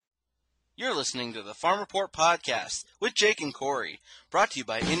You're listening to the Farm Report Podcast with Jake and Corey, brought to you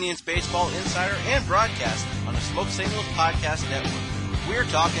by Indians Baseball Insider and broadcast on the Smoke Signals Podcast Network. We're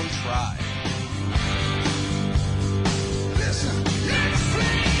talking Tribe. Listen, let's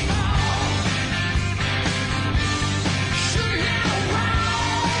play ball. Shoot it around.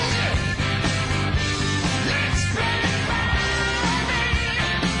 Let's play ball, baby.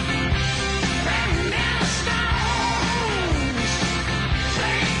 And now stones.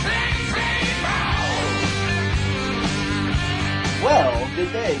 Play ball. Well,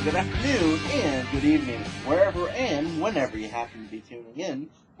 good day, good afternoon, and good evening. Wherever and whenever you happen to be tuning in,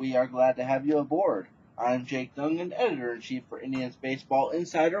 we are glad to have you aboard. I'm Jake Dungan, Editor-in-Chief for Indians Baseball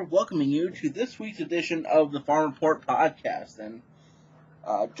Insider, welcoming you to this week's edition of the Farm Report Podcast. And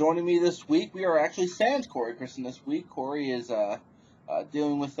joining me this week, we are actually sans Corey Christen this week. Corey is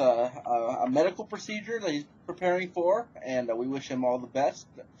dealing with a medical procedure that he's preparing for, and we wish him all the best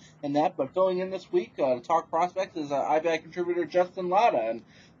in that. But filling in this week to talk prospects is IBI contributor Justin Latta. And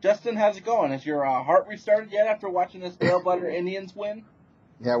Justin, how's it going? Has your heart restarted yet after watching this nail-biter Indians win?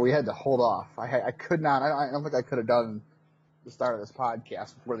 Yeah, we had to hold off. I could not. I don't think I could have done the start of this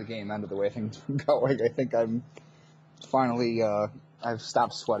podcast before the game ended the way things were going. I think I'm finally, I've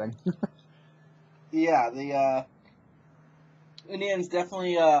stopped sweating. Yeah, the Indians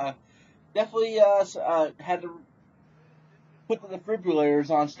definitely had to put the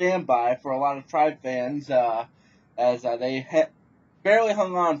defibrillators on standby for a lot of Tribe fans as they barely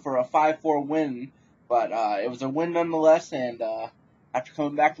hung on for a 5-4 win, but it was a win nonetheless, and after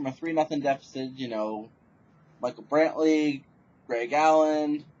coming back from a 3-0 deficit, you know, Michael Brantley, Greg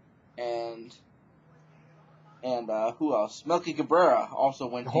Allen, and who else? Melky Cabrera also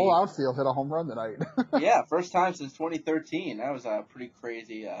went. The whole outfield hit a home run tonight. Yeah, first time since 2013. That was pretty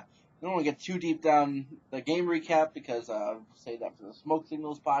crazy. I don't want to get too deep down the game recap because I'll save that for the Smoke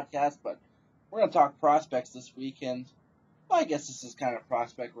Signals podcast, but we're going to talk prospects this weekend. Well, I guess this is kind of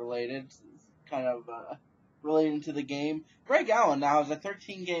prospect related. It's kind of relating to the game. Greg Allen now has a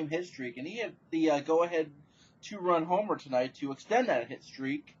 13-game hit streak, and he had the go-ahead 2-run homer tonight to extend that hit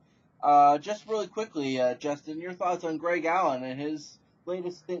streak. Just really quickly, Justin, your thoughts on Greg Allen and his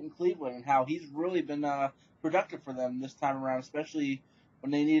latest stint in Cleveland and how he's really been productive for them this time around, especially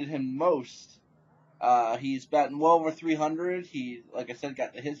when they needed him most. He's batting well over 300. He, like I said,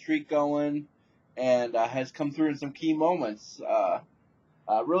 got the hit streak going and has come through in some key moments.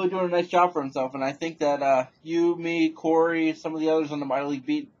 Really doing a nice job for himself, and I think that you, me, Corey, some of the others on the minor league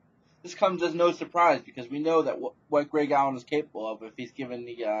beat, this comes as no surprise because we know that what Greg Allen is capable of if he's given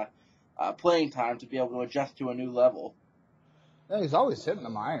the playing time to be able to adjust to a new level. Yeah, he's always hitting the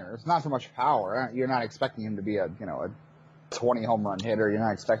minors. Not so much power. You're not expecting him to be a 20 home run hitter. You're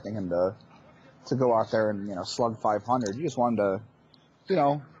not expecting him to go out there and slug 500. You just want him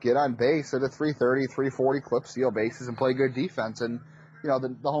to get on base at a 330, 340 clip, steal bases, and play good defense. And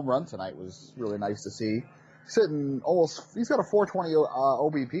the home run tonight was really nice to see. He's got a 420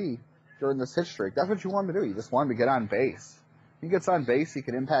 OBP during this hit streak. That's what you want him to do. You just want him to get on base. He gets on base, he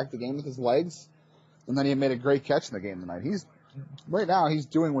can impact the game with his legs, and then he made a great catch in the game tonight. Right now he's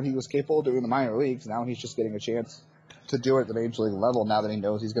doing what he was capable of doing in the minor leagues. Now he's just getting a chance to do it at the major league level now that he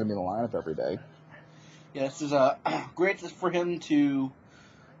knows he's going to be in the lineup every day. Yeah, this is great for him to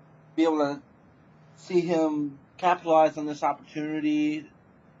be able to see him capitalize on this opportunity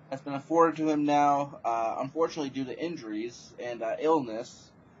that's been afforded to him now, unfortunately due to injuries and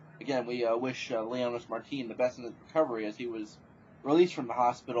illness. Again, we wish Leonys Martin the best in his recovery as he was released from the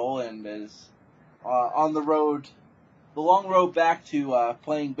hospital and is on the long road back to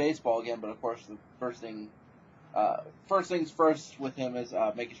playing baseball again. But of course, the first things first with him is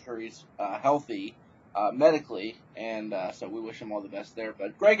making sure he's healthy medically, and so we wish him all the best there.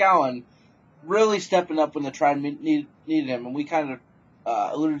 But Greg Allen really stepping up when the Tribe needed him, and we kind of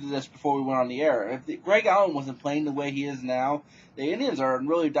alluded to this before we went on the air. If Greg Allen wasn't playing the way he is now, the Indians are in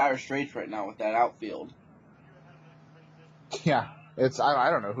really dire straits right now with that outfield. Yeah, I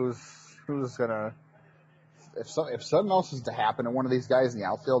don't know who's gonna if something else is to happen to one of these guys in the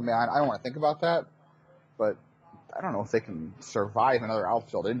outfield, man. I don't want to think about that, but I don't know if they can survive another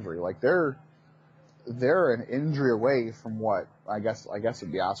outfield injury. Like they're an injury away from what I guess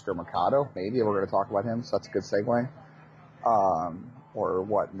would be Oscar Mercado. Maybe we're going to talk about him, so that's a good segue. Or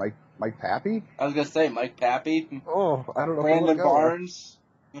what, Mike Pappy? I was going to say Mike Pappy. Oh, I don't know. Brandon Barnes.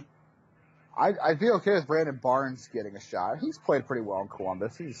 I'd be okay with Brandon Barnes getting a shot. He's played pretty well in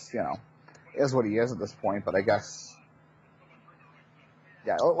Columbus. He's is what he is at this point. But I guess,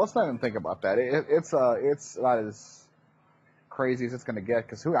 yeah. Let's not even think about that. It's not as crazy as it's going to get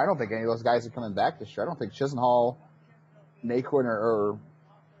because I don't think any of those guys are coming back this year. I don't think Chisenhall, Naquin, or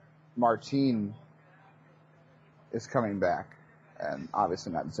Martin is coming back, and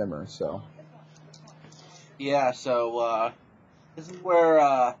obviously not Zimmer. So Yeah, so this is where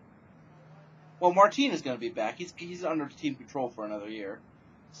well, Martin is going to be back. He's under team control for another year.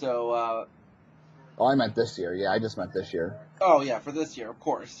 So oh, I meant this year. Yeah, I just meant this year. oh yeah, for this year, of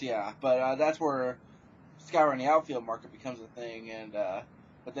course, yeah. But that's where scouring the outfield market becomes a thing, and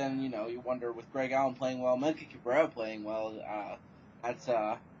but then you wonder with Greg Allen playing well, Menke Cabrera playing well. That's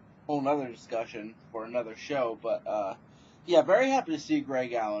a whole other discussion for another show. But yeah, very happy to see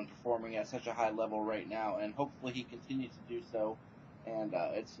Greg Allen performing at such a high level right now, and hopefully he continues to do so. And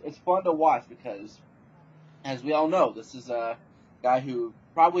it's fun to watch because, as we all know, this is a guy who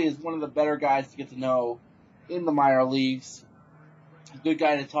probably is one of the better guys to get to know in the minor leagues. A good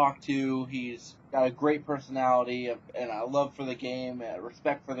guy to talk to. He's got a great personality and a love for the game,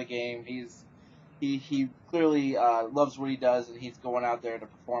 respect for the game. He clearly loves what he does, and he's going out there to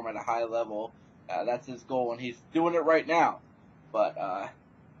perform at a high level. That's his goal, and he's doing it right now. But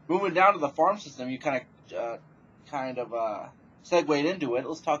moving down to the farm system, you kind of segued into it.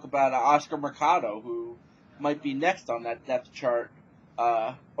 Let's talk about Oscar Mercado, who might be next on that depth chart.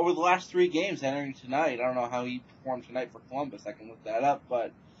 Over the last 3 games entering tonight, I don't know how he performed tonight for Columbus. I can look that up.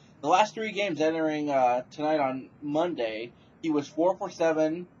 But the last 3 games entering tonight on Monday, he was 4 for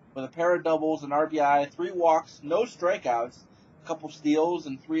 7 with a pair of doubles, an RBI, 3 walks, no strikeouts, a couple steals,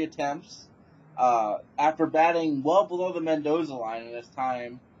 and 3 attempts. After batting well below the Mendoza line in his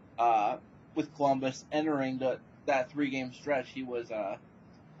time with Columbus, entering that 3-game stretch, he was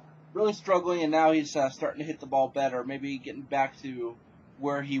really struggling, and now he's starting to hit the ball better, maybe getting back to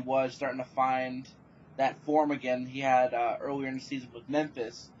where he was, starting to find that form again he had earlier in the season with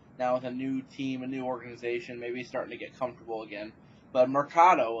Memphis. Now with a new team, a new organization, maybe he's starting to get comfortable again. But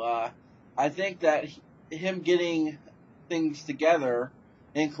Mercado, I think that him getting things together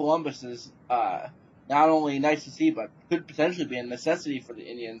in Columbus is not only nice to see, but could potentially be a necessity for the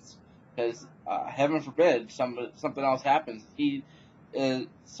Indians, because heaven forbid something else happens. He is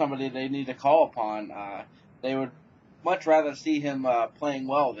somebody they need to call upon. They would much rather see him playing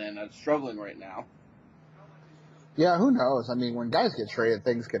well than struggling right now. Yeah, who knows? I mean, when guys get traded,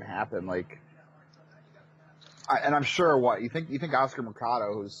 things can happen. And I'm sure you think Oscar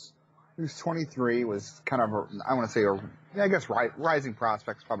Mercado, who's 23, was kind of I want to say I guess rising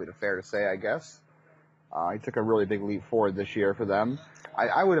prospect's probably fair to say. I guess he took a really big leap forward this year for them.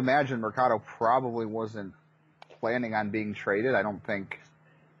 I would imagine Mercado probably wasn't planning on being traded. I don't think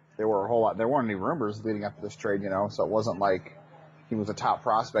there weren't any rumors leading up to this trade, so it wasn't like he was a top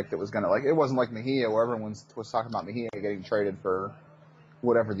prospect that was going to, it wasn't like Mejia where everyone was talking about Mejia getting traded for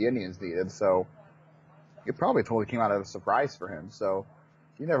whatever the Indians needed. So it probably totally came out of a surprise for him. So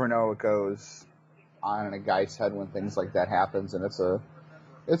you never know what goes on in a guy's head when things like that happens, and it's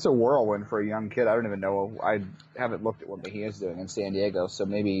a whirlwind for a young kid. I don't even know. I haven't looked at what Mejia's doing in San Diego, so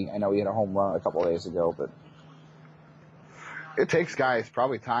maybe I know he had a home run a couple of days ago, but it takes guys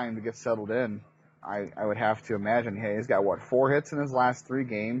probably time to get settled in. I would have to imagine, hey, he's got, 4 hits in his last 3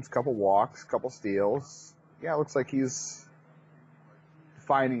 games, couple walks, couple steals. Yeah, it looks like he's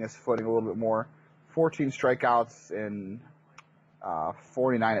finding his footing a little bit more. 14 strikeouts in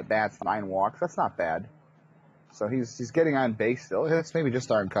 49 at-bats, 9 walks. That's not bad. So he's getting on base still. Hits maybe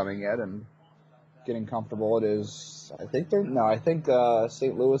just aren't coming yet and getting comfortable. It is, I think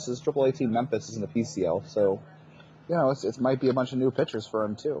St. Louis's AAA team, Memphis, is in the PCL. So, it might be a bunch of new pitchers for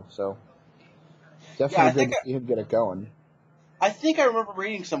him too. So definitely good to see him get it going. I think I remember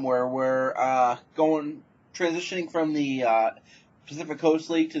reading somewhere where transitioning from the Pacific Coast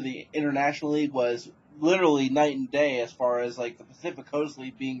League to the International League was literally night and day, as far as the Pacific Coast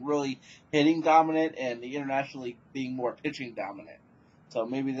League being really hitting dominant and the International League being more pitching dominant. So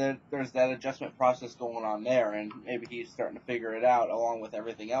maybe there's that adjustment process going on there, and maybe he's starting to figure it out along with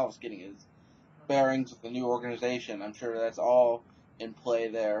everything else, getting his bearings with the new organization. I'm sure that's all in play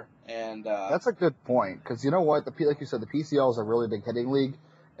there. And that's a good point, because you know what, like you said, the PCL is a really big hitting league,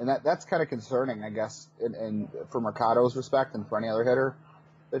 and that's kind of concerning, I guess, in for Mercado's respect and for any other hitter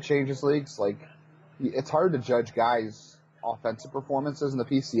that changes leagues. It's hard to judge guys' offensive performances in the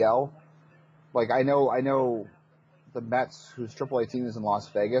PCL. I know the Mets, whose AAA team is in Las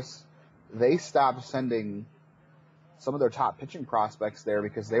Vegas, they stopped sending some of their top pitching prospects there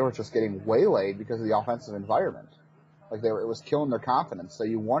because they were just getting waylaid because of the offensive environment. It was killing their confidence. So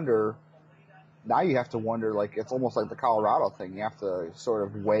you have to wonder, it's almost like the Colorado thing. You have to sort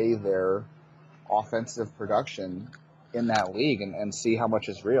of weigh their offensive production in that league and see how much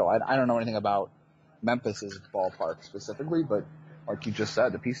is real. I don't know anything about Memphis's ballpark specifically, but like you just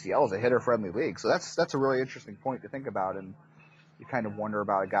said, the PCL is a hitter-friendly league. So that's a really interesting point to think about. And, you kind of wonder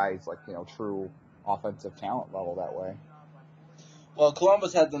about a guy's like, true offensive talent level that way. Well,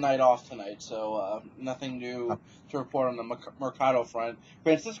 Columbus had the night off tonight, so nothing new to report on the Mercado front.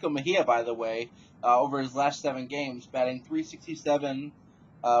 Francisco Mejia, by the way, over his last 7 games, batting .367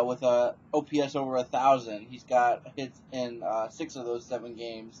 with a OPS over 1,000. He's got hits in 6 of those 7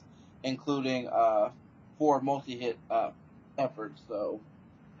 games, including 4 multi-hit efforts. So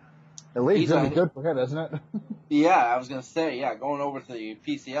The league's going to be good for him, isn't it? yeah, I was going to say, going over to the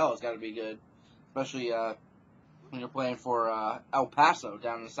PCL has got to be good, especially when you're playing for El Paso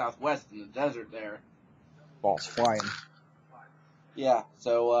down in the Southwest in the desert there. Ball's flying. Yeah,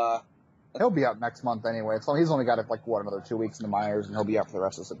 so he'll be out next month anyway. So he's only got another 2 weeks in the minors, and he'll be out for the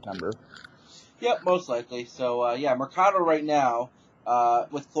rest of September. Yep, most likely. So Mercado right now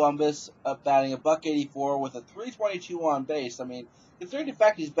with Columbus batting $184 with a 322 on base. I mean, considering the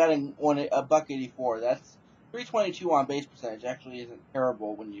fact he's batting $184, that's 322 on base percentage actually isn't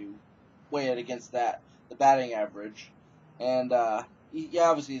terrible when you weigh it against the batting average. And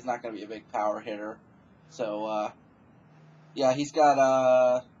obviously he's not going to be a big power hitter. So he's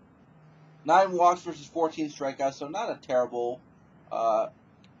got 9 walks versus 14 strikeouts, so not a terrible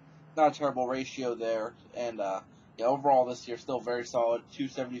ratio there. And overall this year still very solid.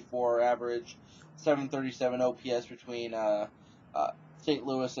 274 average, 737 OPS between St.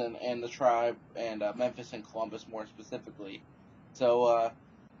 Louis and the Tribe, and Memphis and Columbus more specifically. So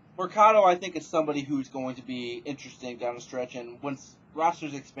Mercado, I think, is somebody who's going to be interesting down the stretch. And once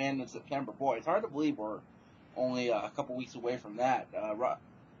rosters expand in September, boy, it's hard to believe we're only a couple weeks away from that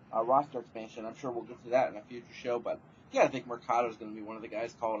roster expansion. I'm sure we'll get to that in a future show. But I think Mercado is going to be one of the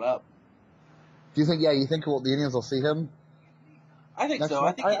guys called up. Do you think? Yeah, you think the Indians will see him? I think so.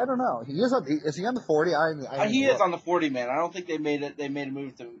 I don't know. Is he on the 40? He is on the 40 man. I don't think they made a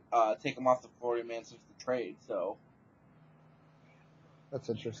move to take him off the 40 man since the trade. So that's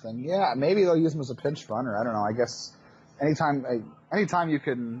interesting. Yeah, maybe they'll use him as a pinch runner. I don't know. I guess anytime you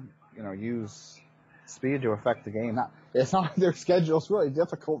can use speed to affect the game. It's not their schedule's really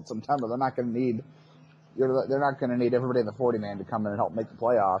difficult in September. They're not going to need everybody in the 40 man to come in and help make the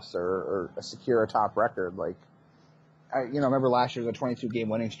playoffs or secure a top record. I remember last year the 22 game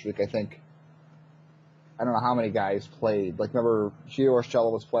winning streak. I don't know how many guys played. Remember Gio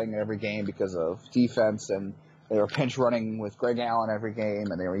Urshela was playing in every game because of defense, and they were pinch running with Greg Allen every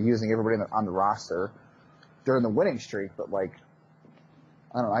game, and they were using everybody on the roster during the winning streak. But I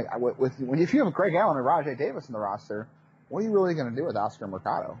don't know. If you have Greg Allen and Rajai Davis in the roster, what are you really going to do with Oscar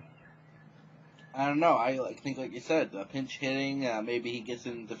Mercado? I don't know. I think, like you said, pinch hitting. Maybe he gets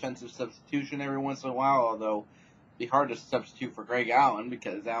in defensive substitution every once in a while. Although it'd be hard to substitute for Greg Allen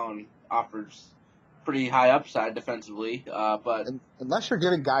because Allen offers pretty high upside defensively. But unless you're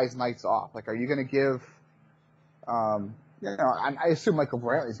giving guys nights off, are you going to give? I assume Michael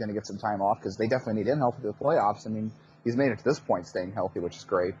Brantley's going to get some time off because they definitely need him healthy for the playoffs. I mean, he's made it to this point staying healthy, which is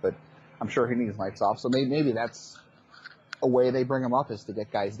great. But I'm sure he needs nights off. So maybe that's a way they bring him up is to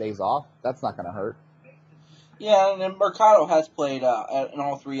get guys days off. That's not going to hurt. Yeah, and then Mercado has played in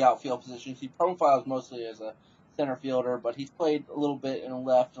all 3 outfield positions. He profiles mostly as a center fielder, but he's played a little bit in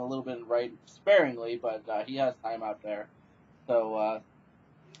left and a little bit in right, sparingly, but he has time out there. So, of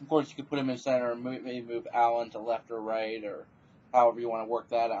course, you could put him in center and maybe move Allen to left or right, or however you want to work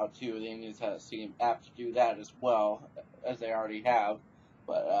that out, too. The Indians seem apt to do that as well, as they already have.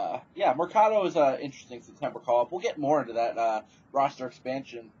 But, Mercado is an interesting September call-up. We'll get more into that roster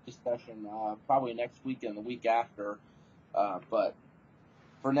expansion discussion probably next week and the week after. But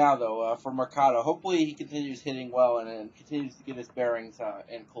for now, though, for Mercado, hopefully he continues hitting well and continues to get his bearings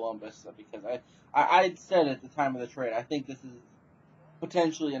in Columbus because I said at the time of the trade, I think this is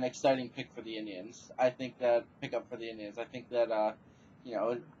potentially an exciting pick for the Indians. I think that there's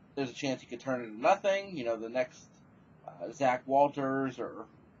a chance he could turn into nothing. The next Zach Walters or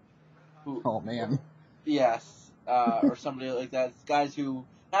who? Oh man, yes, or somebody like that. It's guys who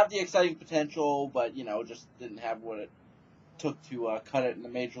have the exciting potential, but just didn't have what it took to cut it in the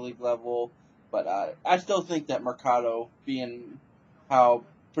major league level. But I still think that Mercado, being how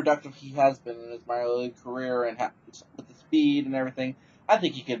productive he has been in his minor league career and with the speed and everything, I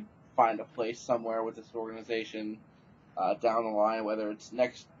think he could find a place somewhere with this organization down the line, whether it's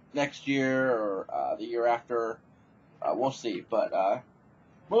next year or the year after. We'll see. But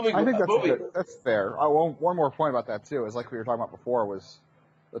moving. I think that's fair. One more point about that too is like we were talking about before was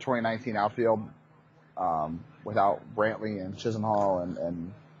the 2019 outfield without Brantley and Chisenhall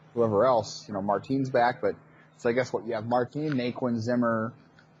and whoever else. Martin's back, but so I guess what you have Martin, Naquin, Zimmer.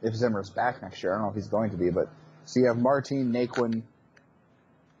 If Zimmer's back next year, I don't know if he's going to be, but so you have Martin, Naquin,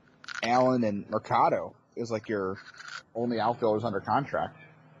 Allen, and Mercado. is like your only outfielders under contract.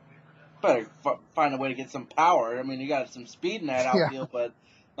 Better find a way to get some power. I mean, you got some speed in that Yeah. outfield, but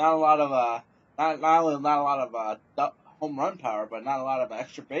not a lot of not only not a lot of home run power, but not a lot of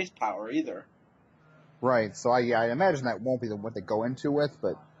extra base power either. Right. So I imagine that won't be what they go into with,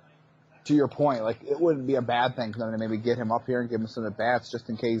 but to your point, like it wouldn't be a bad thing for them to maybe get him up here and give him some at bats just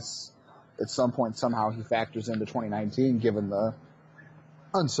in case at some point somehow he factors into 2019 given the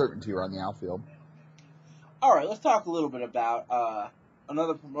uncertainty around the outfield. All right, let's talk a little bit about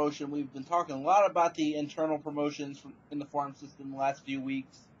another promotion. We've been talking a lot about the internal promotions in the farm system the last few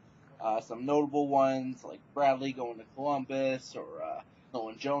weeks. Some notable ones like Bradley going to Columbus or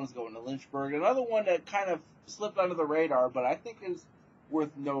Nolan Jones going to Lynchburg. Another one that kind of slipped under the radar, but I think is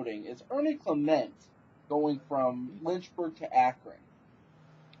worth noting, is Ernie Clement going from Lynchburg to Akron,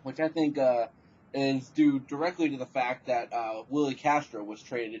 which I think is due directly to the fact that Willie Castro was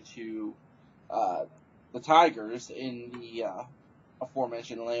traded to the Tigers in the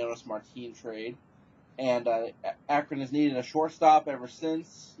aforementioned Leonis Martin trade. And Akron has needed a shortstop ever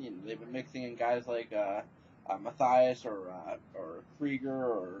since. You know, they've been mixing in guys like Matthias or Krieger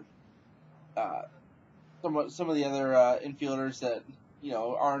or some of the other infielders that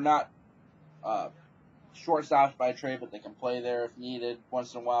are not shortstops by trade, but they can play there if needed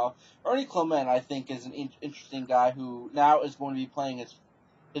once in a while. Ernie Clement, I think, is an interesting guy who now is going to be playing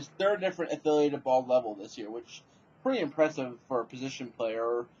his third different affiliated ball level this year, which is pretty impressive for a position player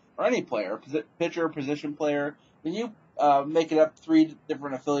or any player, pitcher, position player. When you make it up 3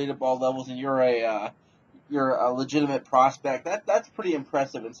 different affiliated ball levels and you're a legitimate prospect, that's pretty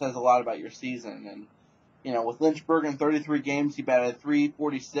impressive and says a lot about your season. And with Lynchburg in 33 games, he batted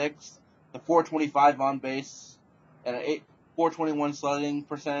 .346, the .425 on base, and an .421 slugging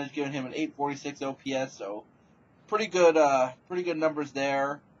percentage, giving him an .846 OPS. So pretty good numbers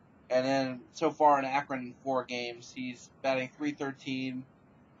there. And then so far in Akron in 4 games, he's batting .313,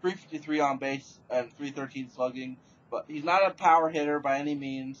 .353 on base, and .313 slugging. But he's not a power hitter by any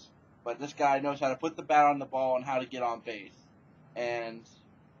means. But this guy knows how to put the bat on the ball and how to get on base. And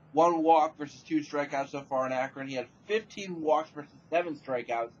 1 walk versus 2 strikeouts so far in Akron. He had 15 walks versus 7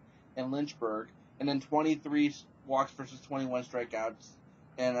 strikeouts in Lynchburg, and then 23 walks versus 21 strikeouts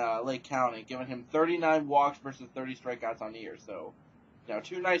in Lake County, giving him 39 walks versus 30 strikeouts on the year. So,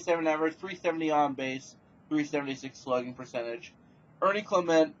 297 average, 370 on base, 376 slugging percentage. Ernie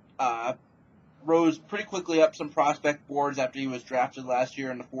Clement rose pretty quickly up some prospect boards after he was drafted last year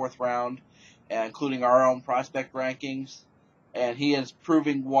in the 4th round, including our own prospect rankings. And he is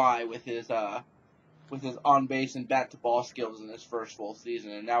proving why with his on base and bat to ball skills in his first full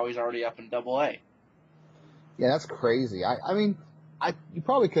season, and now he's already up in Double-A. Yeah, that's crazy. I mean, you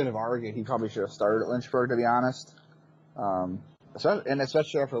probably could have argued he probably should have started at Lynchburg, to be honest. And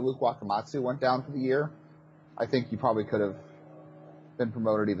especially after Luke Wakamatsu went down for the year, I think you probably could have been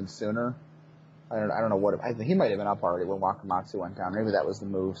promoted even sooner. I don't know what I think he might have been up already when Wakamatsu went down. Maybe that was the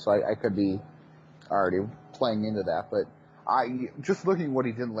move. So I could be already playing into that, but. Just looking at what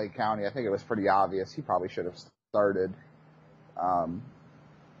he did in Lake County, I think it was pretty obvious he probably should have started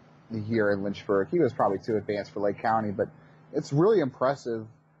the year in Lynchburg. He was probably too advanced for Lake County, but it's really impressive.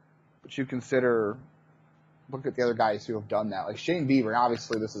 But you look at the other guys who have done that. Like Shane Bieber,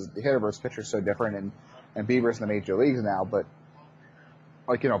 obviously this is the hitter versus pitcher so different, and Bieber's in the major leagues now, but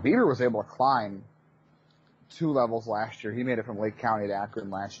Bieber was able to climb 2 levels last year. He made it from Lake County to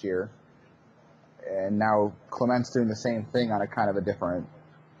Akron last year. And now Clement's doing the same thing on a kind of a different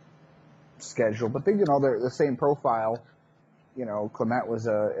schedule. But they're the same profile. Clement was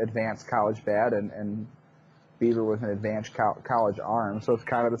an advanced college bat, and Bieber was an advanced college arm. So it's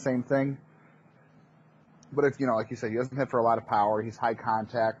kind of the same thing. But if, like you said, he doesn't hit for a lot of power. He's high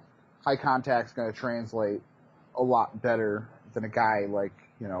contact. High contact's going to translate a lot better than a guy like,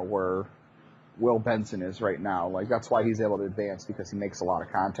 where Will Benson is right now. Like, that's why he's able to advance, because he makes a lot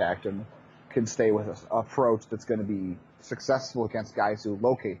of contact and can stay with an approach that's going to be successful against guys who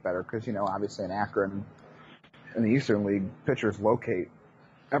locate better. Because, obviously in Akron, in the Eastern League, pitchers locate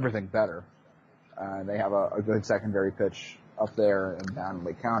everything better. They have a good secondary pitch up there and down in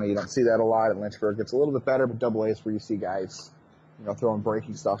Lake County. You don't see that a lot. In Lynchburg, it's a little bit better, but Double-A is where you see guys, throwing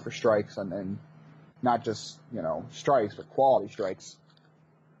breaking stuff for strikes and not just, strikes, but quality strikes.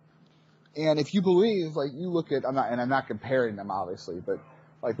 And if you believe, like, you look at, I'm not comparing them, obviously, but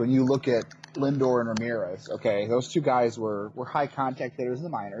like when you look at Lindor and Ramirez, okay, those 2 guys were high contact hitters in the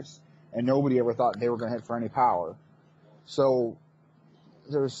minors, and nobody ever thought they were going to hit for any power. So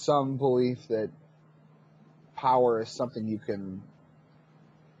there's some belief that power is something you can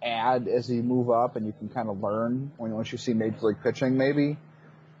add as you move up, and you can kind of learn once you see major league pitching, maybe.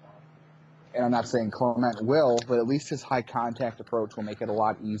 and I'm not saying Clement will, but at least his high contact approach will make it a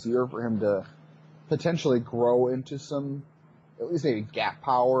lot easier for him to potentially grow into some, at least maybe gap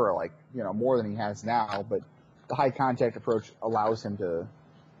power or like, more than he has now. But the high contact approach allows him to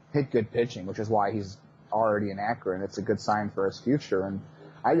hit good pitching, which is why he's already an Akron. It's a good sign for his future. And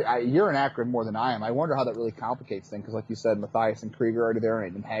you're an Akron more than I am. I wonder how that really complicates things because, like you said, Matthias and Krieger are already there,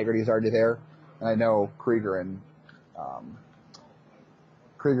 and Haggerty's already there. And I know Krieger and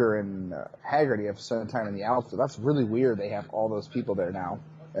Haggerty have spent time in the outfield. That's really weird. They have all those people there now,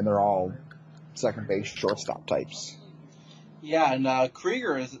 and they're all second base, shortstop types. Yeah, and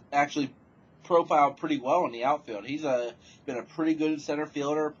Krieger is actually profiled pretty well in the outfield. He's been a pretty good center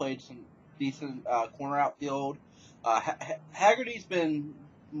fielder, played some decent corner outfield. Haggerty's been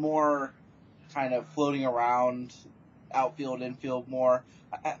more kind of floating around outfield, infield more.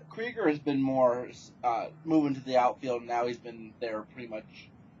 Krieger has been more moving to the outfield, and now he's been there pretty much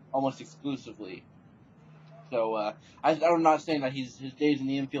almost exclusively. So I'm not saying that his days in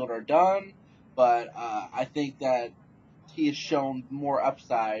the infield are done, but I think that he has shown more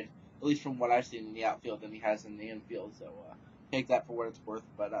upside, at least from what I've seen in the outfield, than he has in the infield. So take that for what it's worth.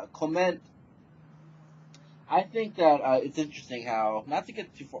 But Clement, I think that it's interesting how not to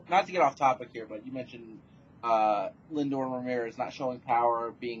get off topic here, but you mentioned Lindor and Ramirez not showing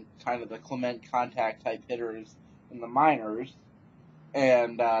power, being kind of the Clement contact type hitters in the minors,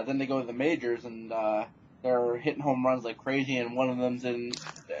 and then they go to the majors and they're hitting home runs like crazy, and one of them's in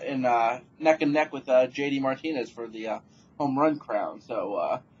neck and neck with J.D. Martinez for the home run crown.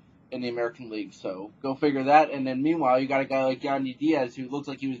 So in the American League, so go figure that. And then meanwhile, you got a guy like Yandy Diaz who looks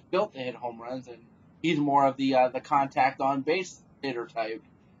like he was built to hit home runs, and he's more of the contact on base hitter type.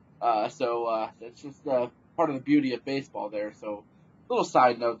 So that's just part of the beauty of baseball there. So little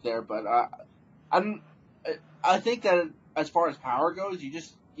side note there, but I think that as far as power goes, you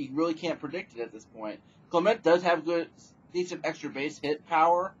really can't predict it at this point. Clement does have decent extra base hit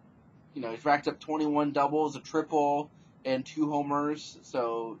power. He's racked up 21 doubles, a triple, and 2 homers.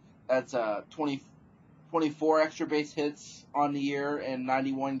 So that's 24 extra base hits on the year in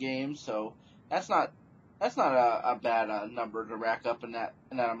 91 games. So that's not a bad number to rack up in that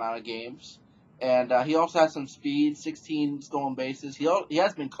amount of games. And he also has some speed, 16 stolen bases. He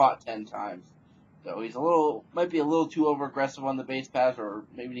has been caught 10 times. So he's might be a little too over aggressive on the base paths, or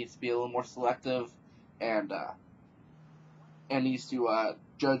maybe needs to be a little more selective, and needs to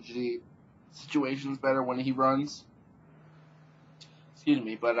judge the situations better when he runs. Excuse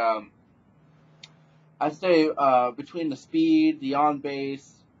me, but I'd say between the speed, the on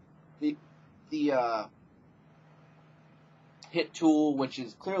base, the hit tool, which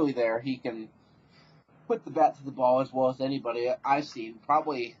is clearly there, he can put the bat to the ball as well as anybody I've seen.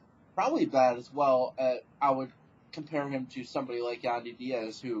 Probably bad as well. I would compare him to somebody like Yandy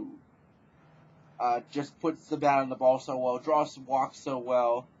Diaz, who just puts the bat on the ball so well, draws some walks so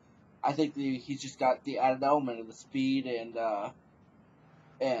well. I think he's just got the added element of the speed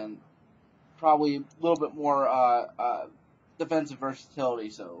and probably a little bit more defensive versatility.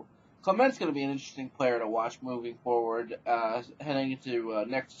 So Clement's going to be an interesting player to watch moving forward, heading into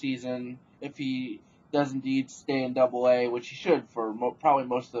next season if he does indeed stay in Double-A, which he should for probably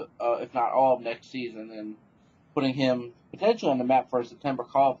most of, if not all of next season, and putting him potentially on the map for a September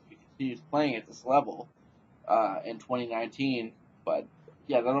call if he continues playing at this level in 2019. But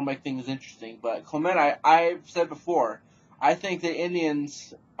yeah, that'll make things interesting. But Clement, I've said before, I think the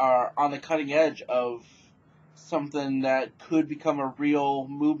Indians are on the cutting edge of something that could become a real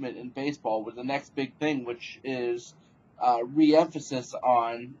movement in baseball with the next big thing, which is re-emphasis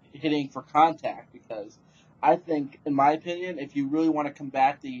on hitting for contact, because I think, in my opinion, if you really want to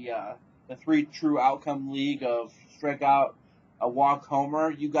combat the 3 true outcome league of strikeout, a walk,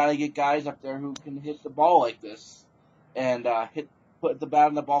 homer, you got to get guys up there who can hit the ball like this and put the bat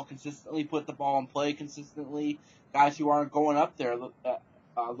on the ball consistently, put the ball in play consistently. Guys who aren't going up there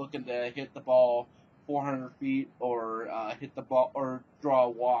looking to hit the ball 400 feet or hit the ball or draw a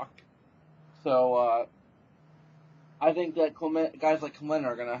walk. So I think that guys like Clement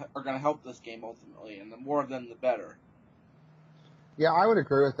are gonna help this game ultimately, and the more of them, the better. Yeah, I would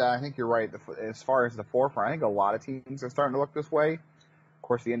agree with that. I think you're right. As far as the forefront, I think a lot of teams are starting to look this way. Of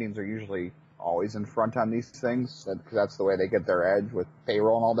course, the Indians are usually always in front on these things because that's the way they get their edge with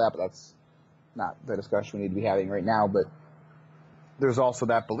payroll and all that. But that's not the discussion we need to be having right now. But there's also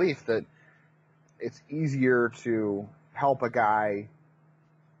that belief that it's easier to help a guy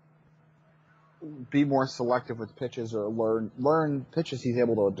be more selective with pitches or learn pitches he's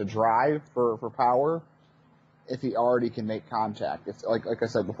able to drive for power if he already can make contact. It's like I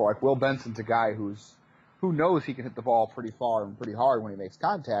said before, like Will Benson's a guy who's who knows he can hit the ball pretty far and pretty hard when he makes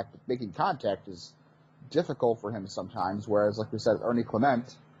contact. Making contact is difficult for him sometimes, whereas, like we said, Ernie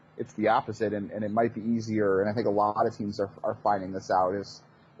Clement, it's the opposite, and it might be easier, and I think a lot of teams are finding this out, is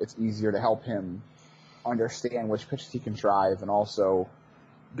it's easier to help him understand which pitches he can drive, and also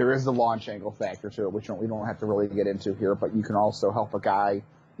there is the launch angle factor to it, which we don't have to really get into here, but you can also help a guy,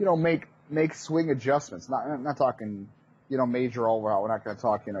 make swing adjustments. Not talking, major overhaul. We're not going to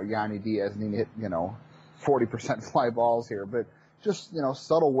talk, Yanni Diaz needing to hit, 40% fly balls here, but just,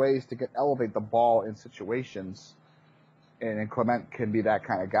 subtle ways to elevate the ball in situations. And Clement can be that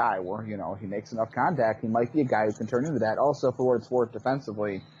kind of guy where, he makes enough contact. He might be a guy who can turn into that. Also, for what it's worth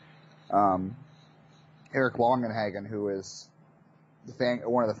defensively, Eric Longenhagen, who is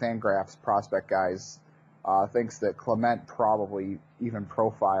one of the Fangraphs prospect guys, thinks that Clement probably even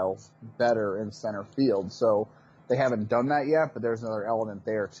profiles better in center field. So they haven't done that yet, but there's another element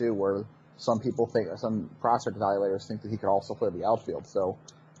there too, where some prospect evaluators think that he could also play the outfield. So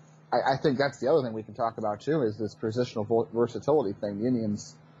I think that's the other thing we can talk about too, is this positional versatility thing. The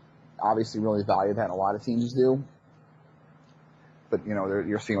Indians obviously really value that, and a lot of teams do. But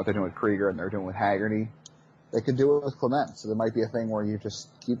you're seeing what they're doing with Krieger and they're doing with Haggerty. They could do it with Clement, so there might be a thing where you just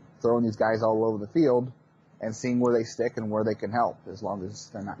keep throwing these guys all over the field and seeing where they stick and where they can help, as long as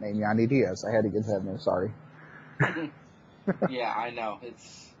they're not named Yanni Diaz. I had to get that in there, sorry. Yeah, I know.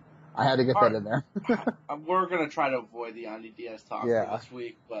 I had to get that in there. We're going to try to avoid the Yanni Diaz talk for this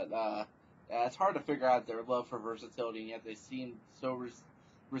week, but it's hard to figure out their love for versatility, and yet they seem so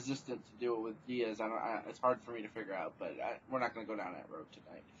resistant to do it with Diaz. It's hard for me to figure out, but we're not going to go down that road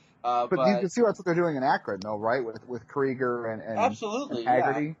tonight. But you can see that's what they're doing in Akron, though, right? With Krieger and absolutely, and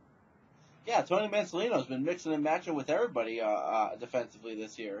Haggerty. Yeah, Tony Mansolino's been mixing and matching with everybody defensively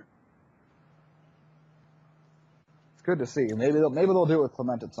this year. It's good to see. Maybe they'll do it with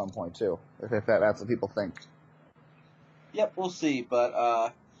Clement at some point too, if that's what people think. Yep, we'll see. But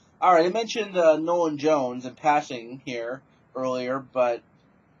all right, I mentioned Nolan Jones in passing here earlier, but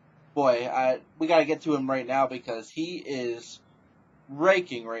boy, we got to get to him right now because he is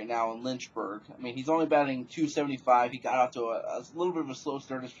raking right now in Lynchburg. I mean, he's only batting .275. He got out to a little bit of a slow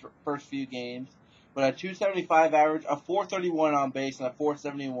start his first few games, but a .275 average, a .431 on base, and a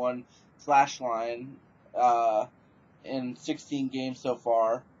 .471 slash line in 16 games so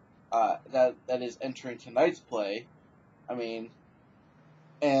far. That is entering tonight's play. I mean,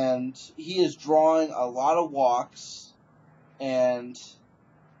 and he is drawing a lot of walks, and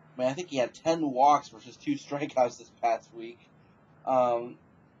I think he had 10 walks versus 2 strikeouts this past week. And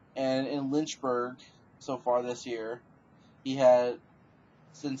in Lynchburg, so far this year, he had,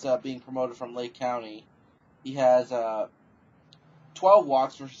 since being promoted from Lake County, he has 12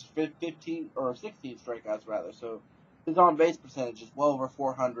 walks versus 16 strikeouts rather. So his on-base percentage is well over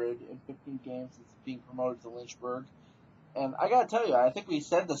 400 in 15 games since being promoted to Lynchburg. And I gotta tell you, I think we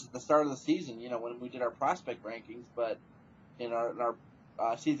said this at the start of the season, when we did our prospect rankings, but in our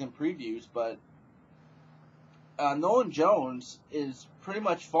season previews, but Nolan Jones is pretty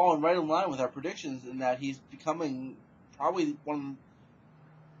much falling right in line with our predictions in that he's becoming probably the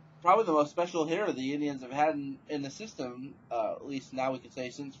most special hitter the Indians have had in the system, at least now we can say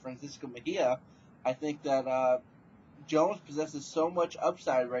since Francisco Mejia. I think that Jones possesses so much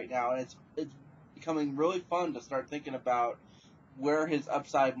upside right now, and it's becoming really fun to start thinking about where his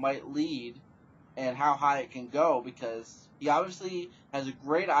upside might lead and how high it can go, because he obviously has a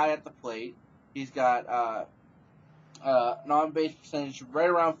great eye at the plate. He's got an on-base percentage right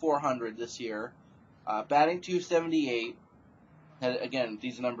around 400 this year, batting .278. Again,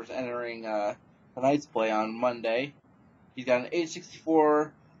 these numbers entering tonight's play on Monday. He's got an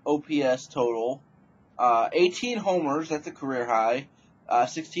 .864 OPS total, 18 homers, that's a career high,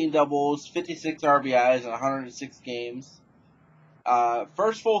 16 doubles, 56 RBIs in 106 games.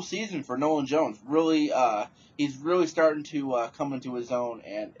 First full season for Nolan Jones. Really, he's really starting to come into his own,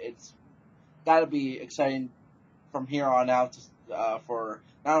 and it's got to be exciting from here on out for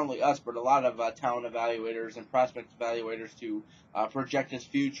not only us, but a lot of talent evaluators and prospect evaluators to project his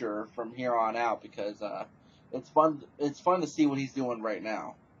future from here on out, because it's fun. It's fun to see what he's doing right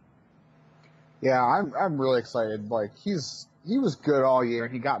now. Yeah, I'm really excited. Like he was good all year,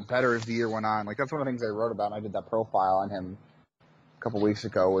 and he got better as the year went on. Like that's one of the things I wrote about, and I did that profile on him a couple weeks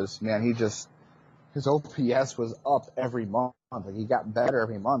ago. Was man, his OPS was up every month. Like he got better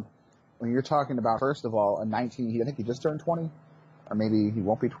every month. When you're talking about, first of all, I think he just turned 20, or maybe he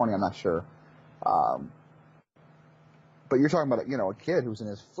won't be 20. I'm not sure. But you're talking about a kid who's in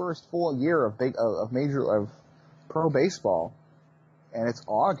his first full year of pro baseball, and it's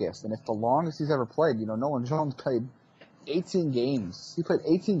August, and it's the longest he's ever played. Nolan Jones played 18 games. He played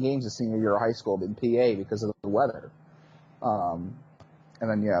 18 games his senior year of high school in PA because of the weather. And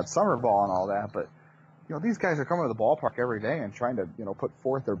then, it's summer ball and all that. But, these guys are coming to the ballpark every day and trying to, put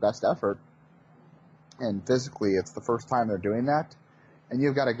forth their best effort. And physically, it's the first time they're doing that. And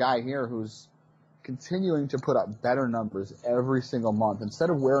you've got a guy here who's continuing to put up better numbers every single month instead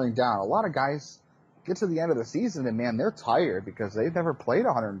of wearing down. A lot of guys get to the end of the season and, man, they're tired because they've never played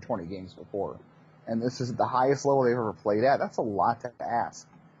 120 games before. And this is the highest level they've ever played at. That's a lot to ask.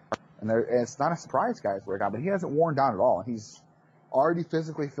 And it's not a surprise guys wear down, but he hasn't worn down at all. He's already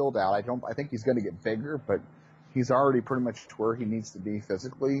physically filled out. I think he's going to get bigger, but he's already pretty much where he needs to be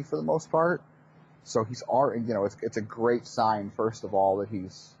physically for the most part. So he's already, it's a great sign, first of all, that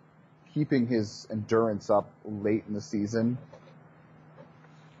he's keeping his endurance up late in the season.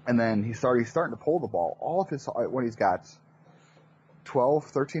 And then he's starting to pull the ball. All of his, what he's got, 12,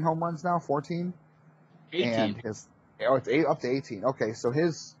 13 home runs now, 14? 18. And it's up to 18. Okay, so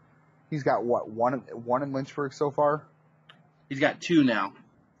he's got what, one in Lynchburg so far? He's got 2 now.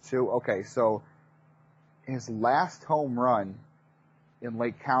 2? Okay, so his last home run in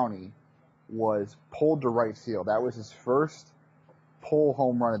Lake County was pulled to right field. That was his first pull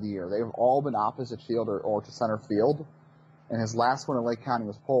home run of the year. They've all been opposite field or to center field, and his last one in Lake County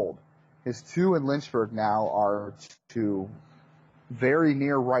was pulled. His 2 in Lynchburg now are to very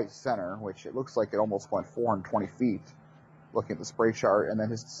near right center, which it looks like it almost went 420 feet looking at the spray chart, and then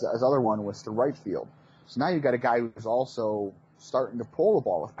his other one was to right field. So now you've got a guy who's also starting to pull the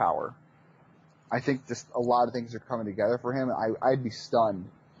ball with power. I think just a lot of things are coming together for him. I'd be stunned.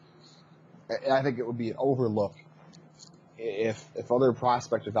 I think it would be an overlook if other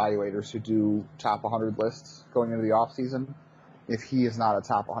prospect evaluators who do top 100 lists going into the offseason, if he is not a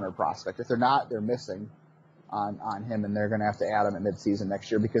top 100 prospect. If they're not, they're missing on him, and they're going to have to add him at midseason next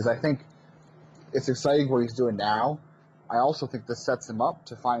year, because I think it's exciting what he's doing now. I also think this sets him up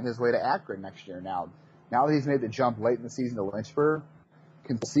to find his way to Akron next year now. Now that he's made the jump late in the season to Lynchburg,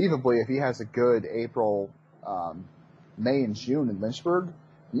 conceivably, if he has a good April, May, and June in Lynchburg,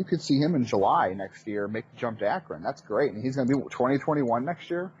 you could see him in July next year make the jump to Akron. That's great. And he's going to be 2021 next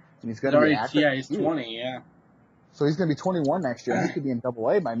year, and he's going to be in Akron. Yeah, he's 20, yeah. So he's going to be 21 next year, and he could be in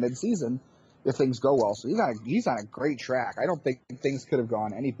Double-A by midseason if things go well. So he's on a great track. I don't think things could have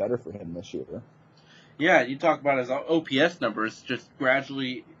gone any better for him this year. Yeah, you talk about his OPS numbers just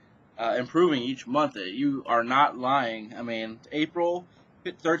gradually improving each month. You are not lying. I mean, April,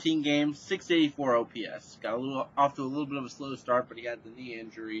 13 games, 684 OPS. Got off to a little bit of a slow start, but he had the knee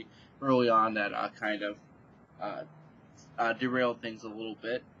injury early on that kind of derailed things a little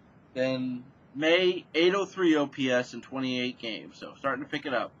bit. Then May, 803 OPS in 28 games, so starting to pick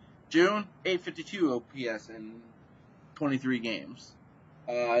it up. June, 852 OPS in 23 games.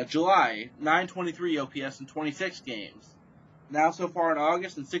 July, 923 OPS in 26 games. Now so far in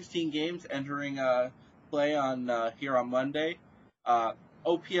August, in 16 games, entering play on here on Monday,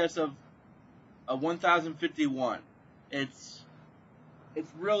 OPS of 1,051. It's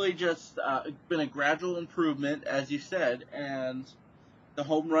really just been a gradual improvement, as you said, and the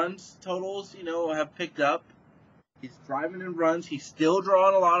home runs totals, have picked up. He's driving in runs. He's still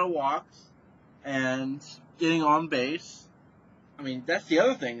drawing a lot of walks and getting on base. I mean, that's the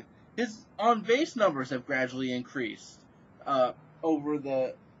other thing. His on-base numbers have gradually increased over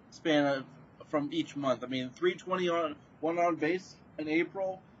the span of from each month. I mean, 320 on base in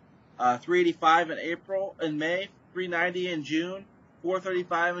April, 385 in May, 390 in June,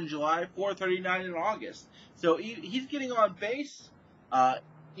 435 in July, 439 in August. So he's getting on base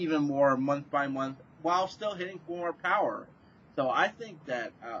even more month by month while still hitting for more power. So I think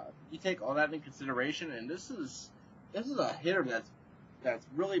that you take all that into consideration, and this is a hitter that's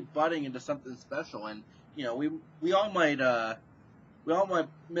really budding into something special. And we all might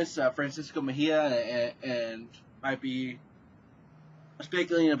miss Francisco Mejia and might be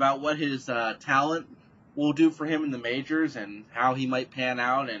speculating about what his talent will do for him in the majors and how he might pan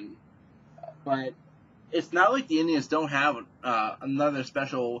out. But it's not like the Indians don't have another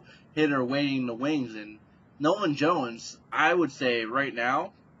special hitter waiting in the wings. And Nolan Jones, I would say right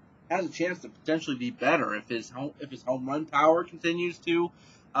now, has a chance to potentially be better if his home run power continues to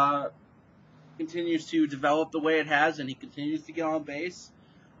develop the way it has, and he continues to get on base.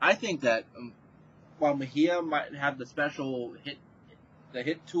 I think that while Mejia might have the special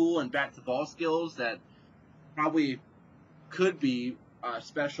hit tool and bat to ball skills that probably could be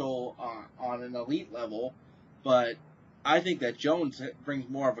special on an elite level, but I think that Jones brings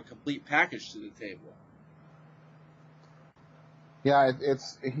more of a complete package to the table. Yeah,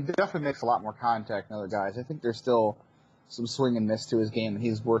 he definitely makes a lot more contact than other guys. I think there's still some swing and miss to his game that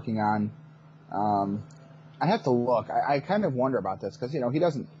he's working on. I have to look. I kind of wonder about this because, he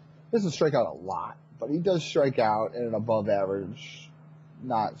doesn't strike out a lot, but he does strike out at an above average,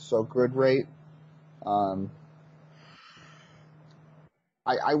 not so good rate. I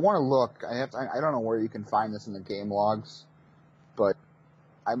want to look. I don't know where you can find this in the game logs, but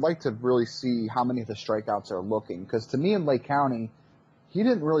I'd like to really see how many of the strikeouts are looking. Because to me in Lake County, he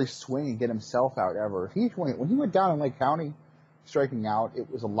didn't really swing and get himself out ever. When he went down in Lake County, striking out,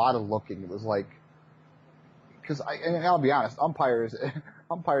 it was a lot of looking. It was like, and I'll be honest, umpires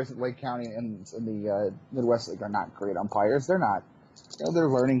at Lake County and in the Midwest League are not great umpires. They're not. They're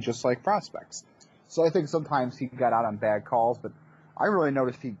learning just like prospects. So I think sometimes he got out on bad calls, but I really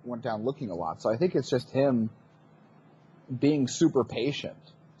noticed he went down looking a lot. So I think it's just him being super patient.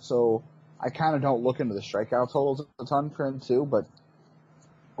 So I kind of don't look into the strikeout totals a ton for him too, but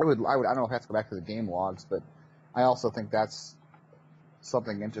I don't know if I have to go back to the game logs, but I also think that's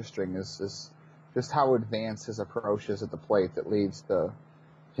something interesting is just how advanced his approach is at the plate that leads to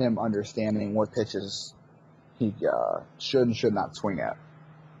him understanding what pitches he should and should not swing at.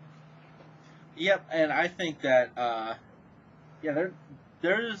 Yep, and I think that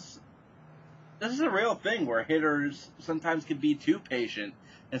there's this is a real thing where hitters sometimes can be too patient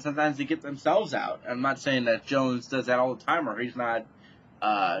and sometimes they get themselves out. I'm not saying that Jones does that all the time or he's not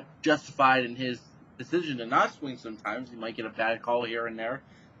justified in his decision to not swing sometimes. He might get a bad call here and there.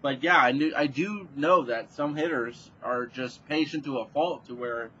 But yeah, I do know that some hitters are just patient to a fault to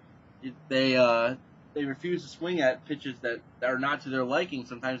where they refuse to swing at pitches that are not to their liking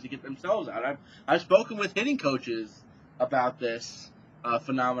sometimes to get themselves out. I've spoken with hitting coaches about this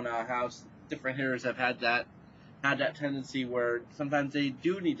phenomena, how different hitters have had that tendency where sometimes they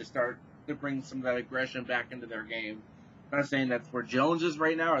do need to start to bring some of that aggression back into their game. I'm not saying that's where Jones is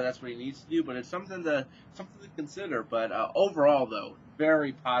right now or that's what he needs to do, but it's something to consider. But overall, though,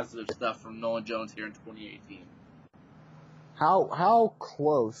 very positive stuff from Nolan Jones here in 2018. How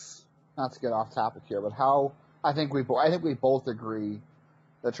close? Not to get off topic here, but I think we both agree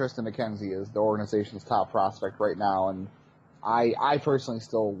that Tristan McKenzie is the organization's top prospect right now, and I personally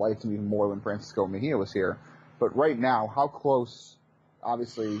still liked him even more when Francisco Mejia was here. But right now, how close?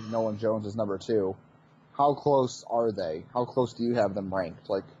 Obviously, Nolan Jones is number 2. How close are they? How close do you have them ranked?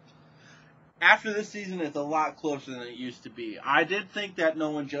 Like, after this season, it's a lot closer than it used to be. I did think that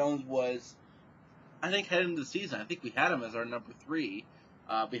Nolan Jones was, heading into the season, I think we had him as our number 3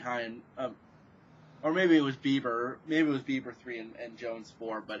 behind, or maybe it was Bieber. Maybe it was Bieber 3 and Jones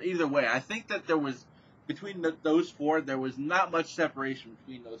 4. But either way, I think that there was, between those 4, there was not much separation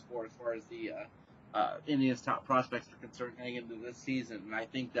between those 4 as far as the Indians' top prospects are concerned heading into this season. And I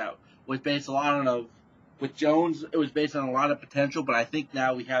think that was based a lot on with Jones, it was based on a lot of potential, but I think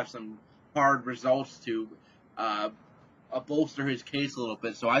now we have some hard results to bolster his case a little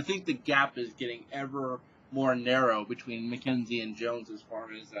bit. So I think the gap is getting ever more narrow between McKenzie and Jones as far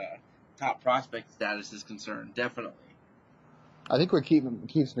as top prospect status is concerned. Definitely. I think what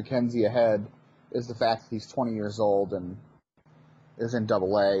keeps McKenzie ahead is the fact that he's 20 years old and is in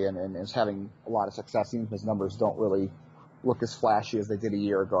Double-A and is having a lot of success. Even if his numbers don't really look as flashy as they did a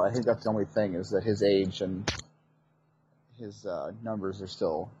year ago. I think that's the only thing is that his age and his numbers are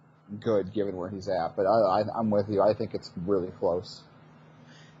still good given where he's at. But I'm with you. I think it's really close.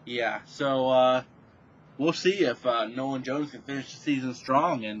 Yeah, so we'll see if Nolan Jones can finish the season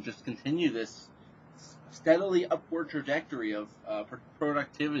strong and just continue this steadily upward trajectory of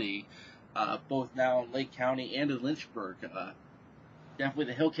productivity, both now in Lake County and in Lynchburg.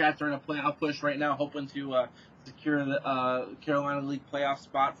 Definitely the Hillcats are in a playoff push right now, hoping to secure the Carolina League playoff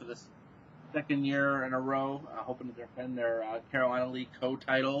spot for the second year in a row, hoping to defend their Carolina League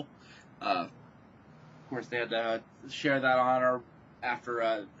co-title. Of course, they had to share that honor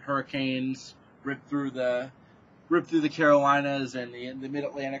after hurricanes ripped through the Carolinas and the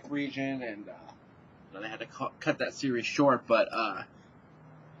Mid-Atlantic region, and they had to cut that series short. But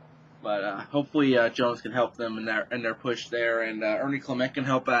hopefully Jones can help them in their push there, and Ernie Clement can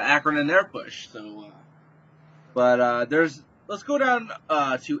help Akron in their push. So, let's go down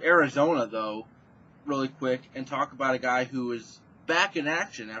to Arizona though, really quick, and talk about a guy who is back in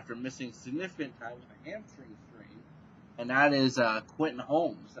action after missing significant time with a hamstring strain, and that is Quentin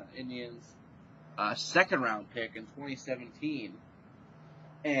Holmes, Indians' second round pick in 2017,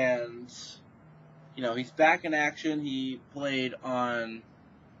 and he's back in action. He played on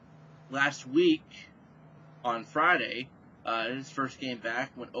last week on Friday, his first game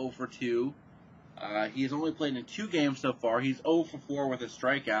back, went 0 for 2. He has only played in 2 games so far. He's 0 for 4 with a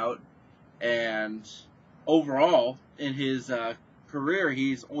strikeout, and overall in his career,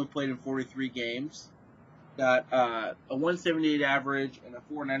 he's only played in 43 games. Got a 178 average and a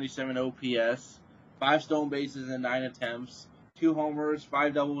 497 OPS. 5 stolen bases in 9 attempts, 2 homers,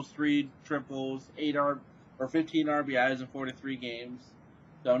 5 doubles, 3 triples, 15 RBIs in 43 games.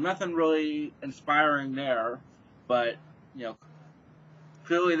 So nothing really inspiring there, but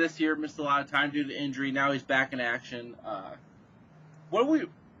clearly this year missed a lot of time due to injury. Now he's back in action. What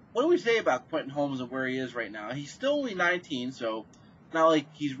do we say about Quentin Holmes and where he is right now? He's still only 19, so not like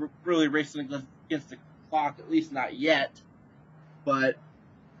he's really racing against the clock, at least not yet. But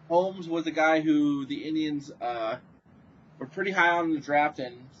Holmes was a guy who the Indians were pretty high on in the draft,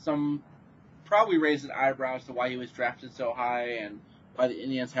 and some probably raised an eyebrow as to why he was drafted so high and why the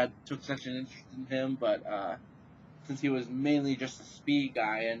Indians took such an interest in him. But since he was mainly just a speed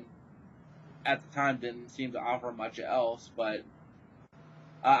guy and at the time didn't seem to offer much else, but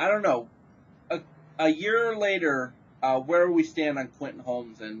I don't know. A year later, where we stand on Quentin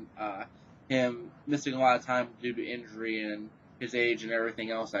Holmes and him missing a lot of time due to injury and his age and everything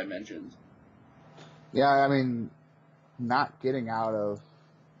else I mentioned. Yeah, I mean, not getting out of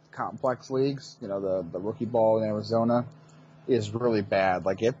complex leagues, the rookie ball in Arizona is really bad.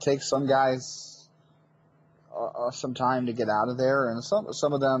 Like, it takes some guys some time to get out of there, and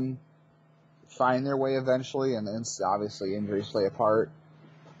some of them find their way eventually, and then obviously injuries play a part.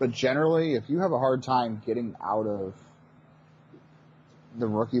 But generally, if you have a hard time getting out of the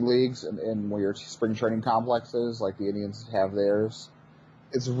rookie leagues and where your spring training complexes, like the Indians have theirs,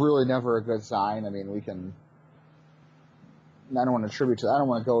 it's really never a good sign. I mean, I don't want to attribute to, I don't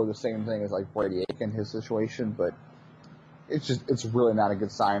want to go the same thing as like Brady Aiken, his situation, but it's really not a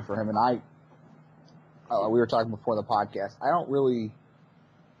good sign for him. And we were talking before the podcast, I don't really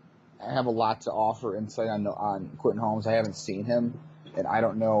have a lot to offer insight on Quentin Holmes. I haven't seen him, and I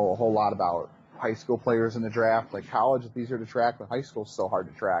don't know a whole lot about high school players in the draft. Like, college is easier to track, but high school is so hard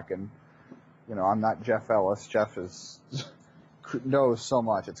to track. And, I'm not Jeff Ellis. Jeff knows so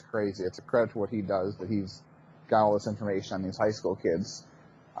much. It's crazy. It's a credit to what he does that he's got all this information on these high school kids.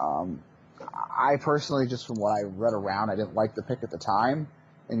 I personally, just from what I read around, I didn't like the pick at the time.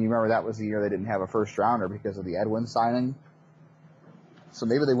 And you remember that was the year they didn't have a first rounder because of the Edwin signing. So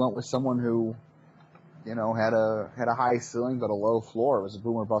maybe they went with someone who, had a high ceiling but a low floor. It was a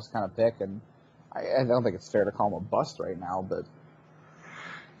boomer bust kind of pick, and I don't think it's fair to call him a bust right now. But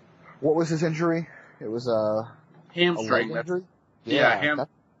what was his injury? It was a hamstring leg injury.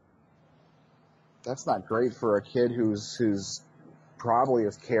 That's not great for a kid who's probably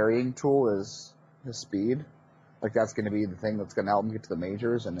his carrying tool is his speed. Like, that's going to be the thing that's going to help him get to the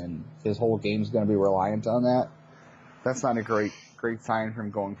majors, and then his whole game's going to be reliant on that. That's not a great sign for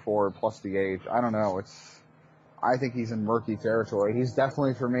him going forward, plus the age. I don't know. I think he's in murky territory. He's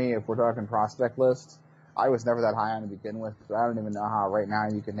definitely, for me, if we're talking prospect list, I was never that high on to begin with, but I don't even know how right now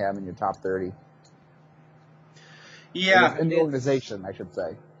you can have him in your top 30. Yeah. In the organization, I should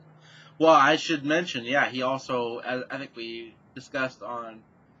say. Well, I should mention, he also, I think we discussed on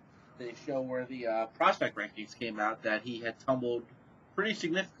the show where the prospect rankings came out, that he had tumbled pretty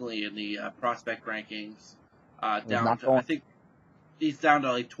significantly in the prospect rankings. I think he's down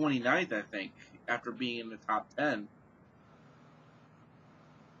to like 29th, I think, after being in the top 10.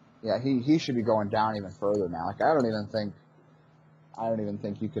 Yeah, he should be going down even further now. Like, I don't even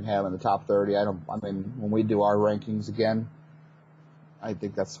think you can have him in the top 30. When we do our rankings again, I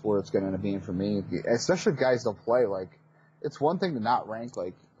think that's where it's going to end up being for me. Especially guys don't play. Like, it's one thing to not rank,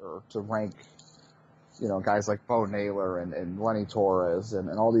 or to rank, guys like Bo Naylor and Lenny Torres and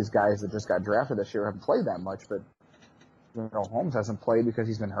all these guys that just got drafted this year haven't played that much, but Holmes hasn't played because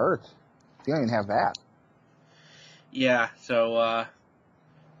he's been hurt. He don't even have that. Yeah, so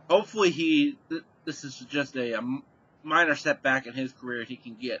hopefully this is just a minor setback in his career. He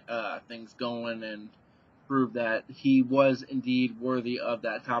can get things going and prove that he was indeed worthy of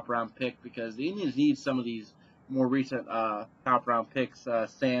that top round pick, because the Indians need some of these more recent top round picks,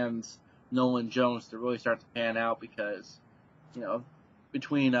 sans Nolan Jones, to really start to pan out, because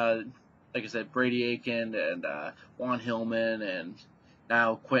between like I said, Brady Aiken and Juan Hillman and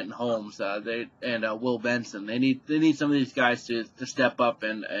now Quentin Holmes, Will Benson, they need some of these guys to step up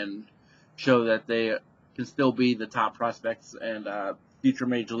and show that they can still be the top prospects and future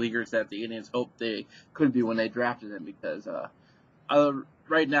major leaguers that the Indians hoped they could be when they drafted them, because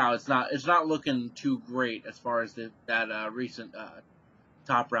right now it's not looking too great as far as that recent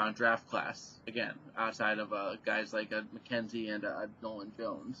top round draft class, again, outside of guys like McKenzie and Nolan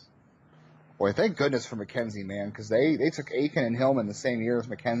Jones. Boy, thank goodness for McKenzie, man, because they took Aiken and Hillman the same year as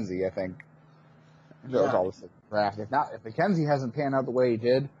McKenzie, I think. That was always the draft. If McKenzie hasn't panned out the way he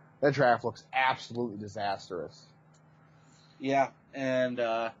did, that draft looks absolutely disastrous. Yeah, and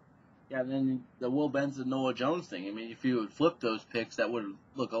then the Will Benson, Noah Jones thing. I mean, if you would flip those picks, that would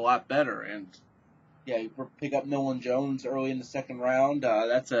look a lot better. And Yeah, you pick up Nolan Jones early in the second round.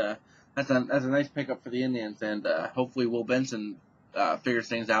 That's a nice pickup for the Indians, and hopefully Will Benson figures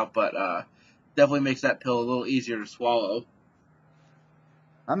things out. But definitely makes that pill a little easier to swallow.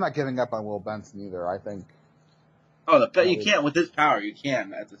 I'm not giving up on Will Benson either. I think Oh, you uh, can't with his power. You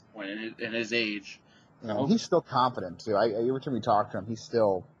can at this point in his age. So he's still confident too. Every time we talk to him, he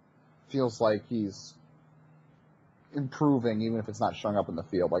still feels like he's improving, even if it's not showing up in the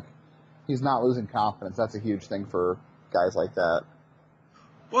field. Like he's not losing confidence. That's a huge thing for guys like that.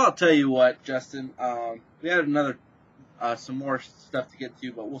 well, I'll tell you what, Justin. We had some more stuff to get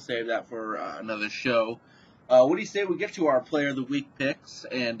to, but we'll save that for another show. What do you say we get to our Player of the Week picks?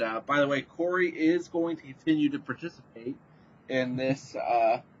 And by the way, Corey is going to continue to participate in this.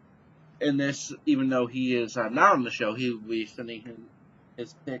 Even though he is not on the show, he will be sending him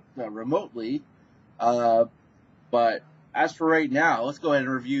his pick remotely. But as for right now, let's go ahead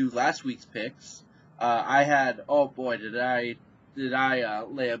and review last week's picks. I had, oh boy, did I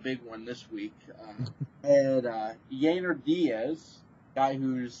lay a big one this week. I had Yainer Diaz, guy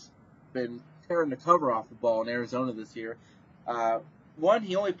who's been tearing the cover off the ball in Arizona this year. One,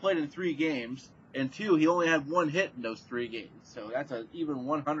 he only played in 3 games, and 2, he only had 1 hit in those 3 games. So that's an even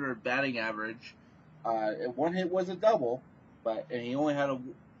 100 batting average. 1 hit was a double, and he only had a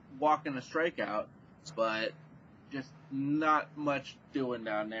walk and a strikeout, but just not much doing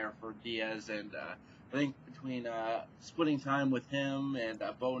down there for Diaz. And I think between splitting time with him and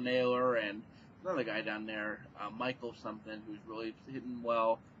Bo Naylor and another guy down there, Michael something, who's really hitting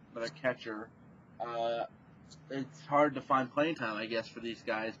well, another catcher, it's hard to find playing time, I guess, for these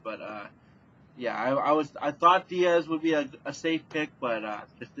guys. But yeah, I thought Diaz would be a safe pick, but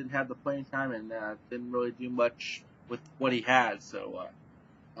just didn't have the playing time and didn't really do much with what he had. So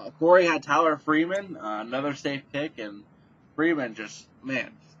Corey had Tyler Freeman, another safe pick, and Freeman just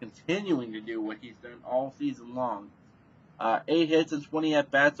continuing to do what he's done all season long. 8 hits and 20 at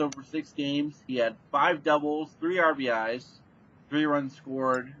bats over 6 games. He had 5 doubles, 3 RBIs, 3 runs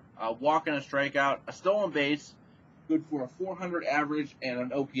scored, a walk and a strikeout, a stolen base, good for a 400 average and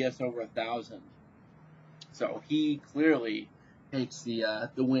an OPS over 1,000. So he clearly takes the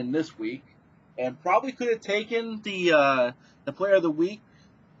win this week, and probably could have taken the Player of the Week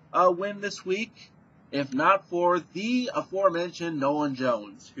win this week, if not for the aforementioned Nolan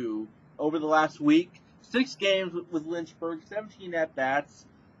Jones, who over the last week, 6 games with Lynchburg, 17 at bats.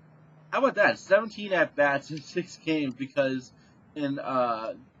 How about that? 17 at bats in 6 games, because in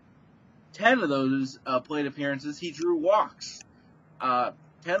 10 of those plate appearances, he drew walks. 10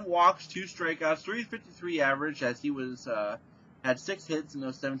 walks, 2 strikeouts, 353 average, as he was had 6 hits in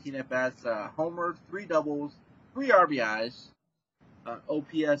those 17 at bats, homered, 3 doubles, 3 RBIs,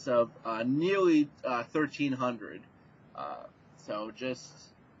 OPS of nearly 1,300. So just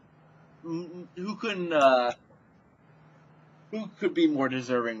who could be more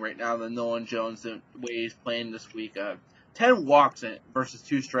deserving right now than Nolan Jones the way he's playing this week? 10 walks versus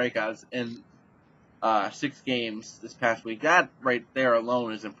 2 strikeouts in 6 games this past week. That right there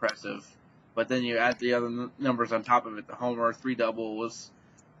alone is impressive. But then you add the other numbers on top of it: the homer, 3 doubles.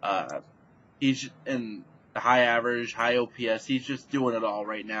 He's in the high average, high OPS. He's just doing it all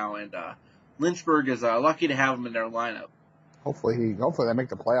right now, and Lynchburg is lucky to have him in their lineup. Hopefully they make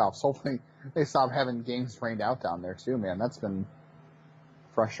the playoffs. Hopefully they stop having games rained out down there too, man. That's been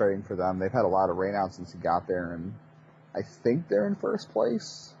frustrating for them. They've had a lot of rainouts since he got there, and I think they're in first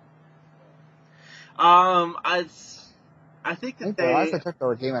place. I think that last I checked, they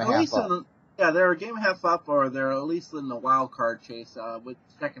were a game and a half up. They're a game and a half up, or they're at least in the wild card chase with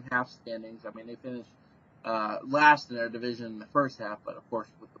second half standings. I mean, they finished last in their division in the first half, but of course,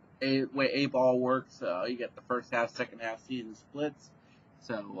 with the way A-ball works, you get the first half, second half season splits.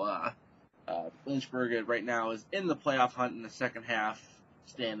 So Lynchburg right now is in the playoff hunt in the second half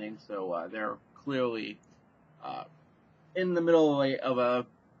standing, so they're clearly in the middle of a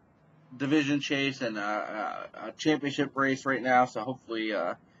division chase and a championship race right now. So hopefully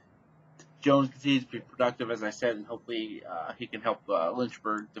Jones continues to be productive, as I said, and hopefully he can help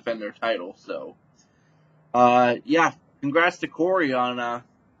Lynchburg defend their title. So congrats to Corey on a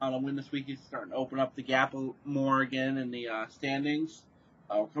win this week. He's starting to open up the gap more again in the standings.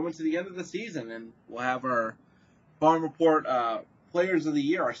 We're coming to the end of the season, and we'll have our Farm Report Players of the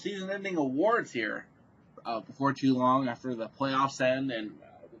Year, our season-ending awards here before too long, after the playoffs end and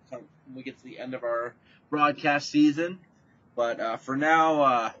we get to the end of our broadcast season. But for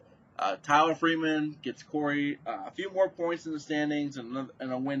now, Tyler Freeman gets Corey a few more points in the standings and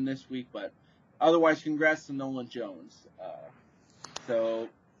a win this week. But otherwise, congrats to Nolan Jones. So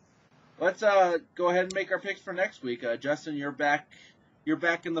let's go ahead and make our picks for next week. Justin, you're back you're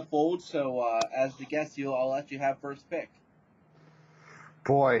back in the fold. So as the guest, I'll let you have first pick.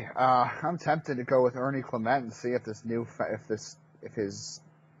 Boy, I'm tempted to go with Ernie Clement and see if if his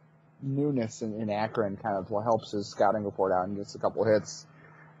newness in Akron kind of helps his scouting report out and gets a couple hits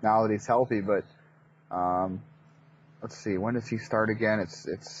now that he's healthy. But let's see, when does he start again?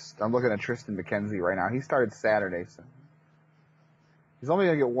 I'm looking at Tristan McKenzie right now. He started Saturday, so he's only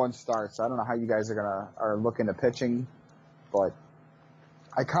gonna get one start. So I don't know how you guys are looking at pitching, but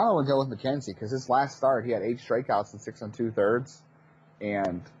I kind of would go with McKenzie because his last start he had 8 strikeouts and 6 2/3,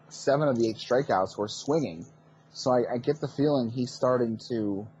 and 7 of the 8 strikeouts were swinging. So I get the feeling he's starting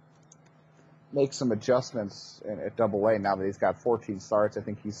to make some adjustments at Double-A now that he's got 14 starts. I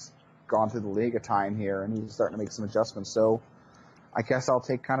think he's gone through the league a time here, and he's starting to make some adjustments. So I guess I'll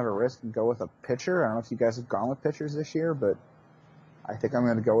take kind of a risk and go with a pitcher. I don't know if you guys have gone with pitchers this year, but I think I'm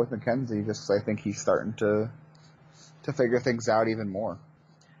going to go with McKenzie just because I think he's starting to figure things out even more.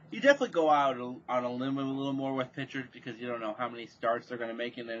 You definitely go out on a limb a little more with pitchers because you don't know how many starts they're going to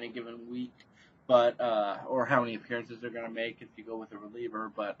make in any given week, but or how many appearances they're going to make if you go with a reliever.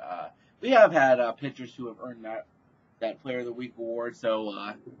 But we have had pitchers who have earned that Player of the Week award. So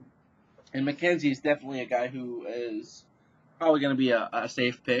and McKenzie is definitely a guy who is probably going to be a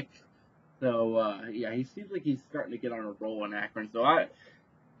safe pick. So yeah, he seems like he's starting to get on a roll in Akron. So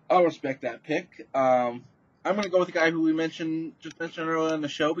I'll respect that pick. I'm going to go with the guy who we mentioned earlier in the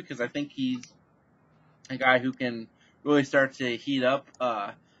show because I think he's a guy who can really start to heat up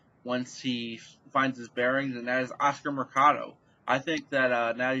once he finds his bearings, and that is Oscar Mercado. I think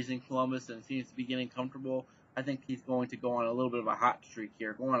that now he's in Columbus and seems to be getting comfortable. I think he's going to go on a little bit of a hot streak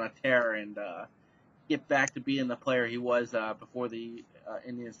here, go on a tear, and get back to being the player he was before the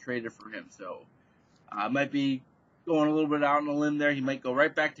Indians traded for him. So might be going a little bit out on a limb there. He might go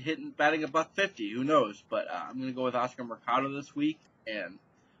right back to batting $150. Who knows? But I'm going to go with Oscar Mercado this week. And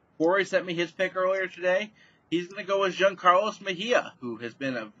Corey sent me his pick earlier today. He's going to go with Giancarlo Mejia, who has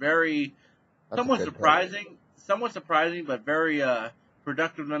been a very somewhat surprising, but very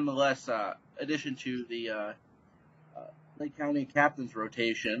productive nonetheless addition to the Lake County captain's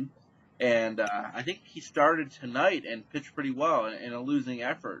rotation. And I think he started tonight and pitched pretty well in a losing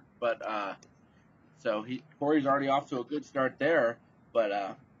effort. But so Corey's already off to a good start there,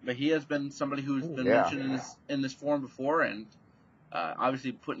 but he has been somebody who's been mentioned in this form before, and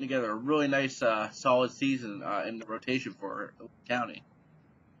obviously putting together a really nice, solid season in the rotation for County.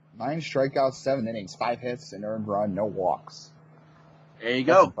 9 strikeouts, 7 innings, 5 hits, an earned run, no walks. There you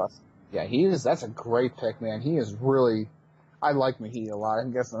go. Yeah, that's a great pick, man. He is really, I like Mejia a lot. I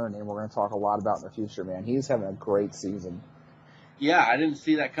think that's another name we're going to talk a lot about in the future, man. He's having a great season. Yeah, I didn't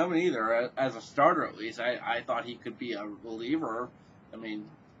see that coming either. As a starter, at least, I thought he could be a reliever. I mean,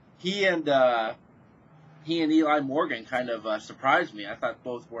 he and Eli Morgan kind of surprised me. I thought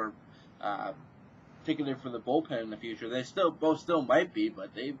both were ticketed for the bullpen in the future. They both still might be,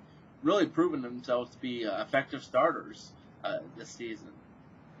 but they've really proven themselves to be effective starters this season.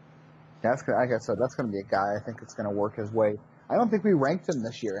 Like I said, that's going to be a guy I think it's going to work his way. I don't think we ranked him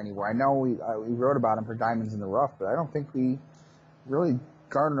this year anywhere. I know we wrote about him for Diamonds in the Rough, but I don't think we really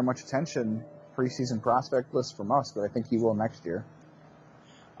garnered much attention preseason prospect list from us, but I think he will next year.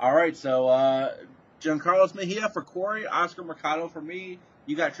 All right, so Giancarlo Mejia for Corey, Oscar Mercado for me.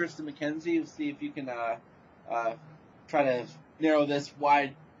 You got Tristan McKenzie. We'll see if you can try to narrow this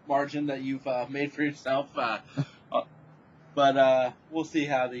wide margin that you've made for yourself. But we'll see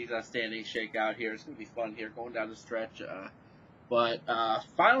how these standings shake out here. It's going to be fun here going down the stretch. But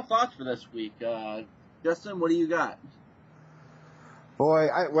final thoughts for this week. Justin, what do you got? Boy,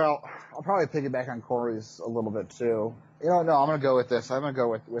 I'll probably piggyback on Corey's a little bit too. No, I'm going to go with this. I'm going to go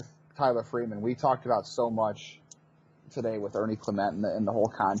with Tyler Freeman. We talked about so much today with Ernie Clement and the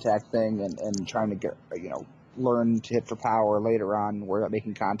whole contact thing and trying to get, learn to hit for power later on where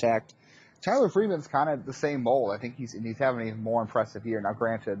making contact. Tyler Freeman's kind of the same mold. I think he's having an even more impressive year. Now,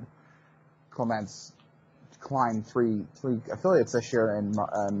 granted, Clement's climbed three affiliates this year, and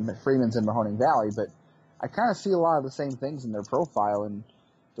Freeman's in Mahoning Valley, but I kind of see a lot of the same things in their profile, and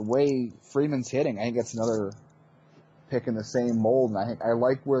the way Freeman's hitting, I think that's another pick in the same mold, and I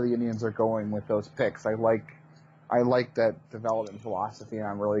like where the Indians are going with those picks. I like that development philosophy, and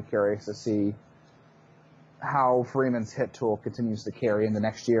I'm really curious to see how Freeman's hit tool continues to carry in the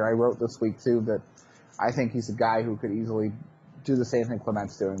next year. I wrote this week, too, that I think he's a guy who could easily do the same thing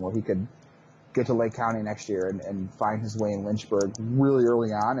Clement's doing, where he could get to Lake County next year and find his way in Lynchburg really early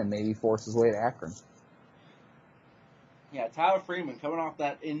on and maybe force his way to Akron. Yeah, Tyler Freeman, coming off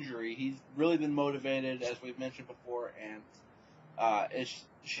that injury, he's really been motivated, as we've mentioned before, and is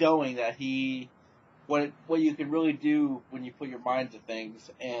showing that he what you can really do when you put your mind to things,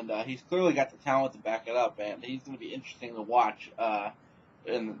 and he's clearly got the talent to back it up, and he's going to be interesting to watch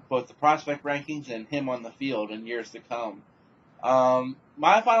in both the prospect rankings and him on the field in years to come.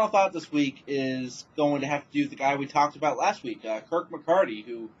 My final thought this week is going to have to do with the guy we talked about last week, Kirk McCarty,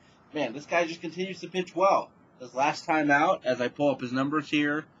 who, man, this guy just continues to pitch well. His last time out, as I pull up his numbers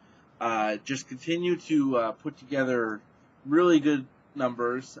here, just continue to put together really good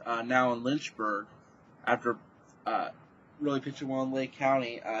numbers now in Lynchburg after really pitching well in Lake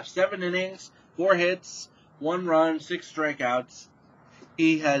County. 7 innings, 4 hits, 1 run, 6 strikeouts.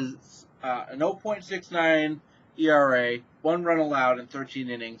 He has an 0.69 ERA, 1 run allowed in 13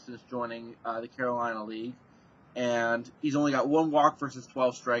 innings since joining the Carolina League, and he's only got 1 walk versus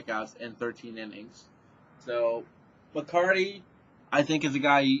 12 strikeouts in 13 innings. So McCarty, I think, is a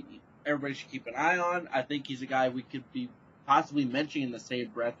guy everybody should keep an eye on. I think he's a guy we could be possibly mentioning in the same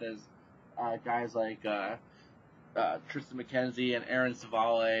breath as guys like Tristan McKenzie and Aaron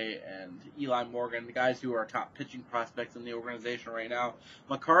Savale and Eli Morgan, the guys who are top pitching prospects in the organization right now.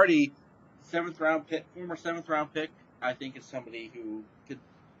 McCarty, former 7th round pick, I think is somebody who could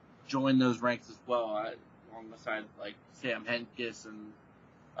join those ranks as well, alongside like Sam Hentges and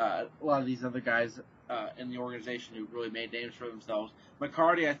a lot of these other guys in the organization who really made names for themselves.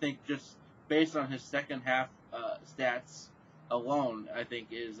 McCarty, I think, just based on his second half stats alone, I think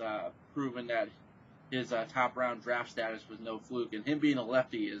is proven that his top round draft status was no fluke, and him being a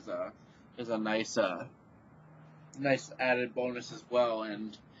lefty is a nice added bonus as well.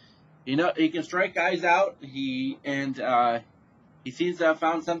 And he can strike guys out. He seems to have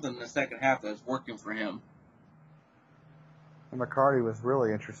found something in the second half that's working for him. And McCarty was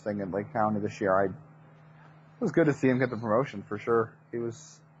really interesting in Lake County this year. It was good to see him get the promotion for sure. He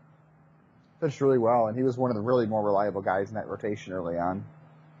was pitched really well, and he was one of the really more reliable guys in that rotation early on.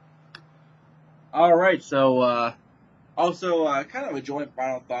 All right, so also kind of a joint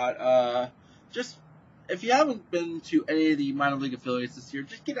final thought. Just if you haven't been to any of the minor league affiliates this year,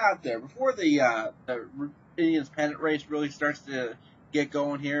 just get out there before the Indians pennant race really starts to get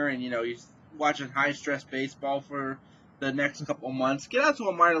going here, and you're watching high stress baseball for the next couple months. Get out to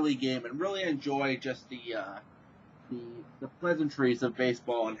a minor league game and really enjoy just the pleasantries of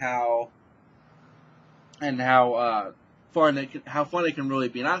baseball and how fun it can really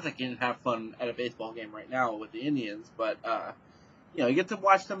be. Not that you can have fun at a baseball game right now with the Indians, but you get to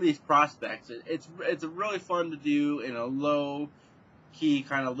watch some of these prospects. It's really fun to do in a low key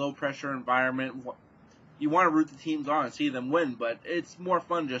kind of low pressure environment. You want to root the teams on and see them win, but it's more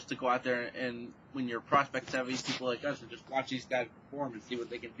fun just to go out there and when you're prospects heavy, people like us, and just watch these guys perform and see what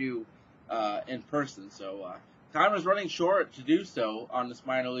they can do in person. So time is running short to do so on this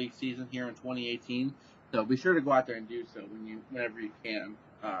minor league season here in 2018. So be sure to go out there and do so whenever you can.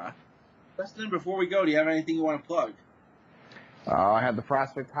 Dustin, before we go, do you have anything you want to plug? I had the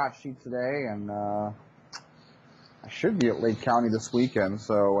prospect hot sheet today, and I should be at Lake County this weekend,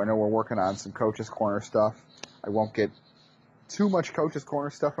 so I know we're working on some Coach's Corner stuff. I won't get too much Coach's Corner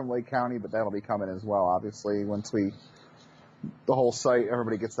stuff from Lake County, but that'll be coming as well, obviously, once the whole site,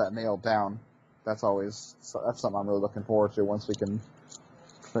 everybody gets that nailed down. That's something I'm really looking forward to once we can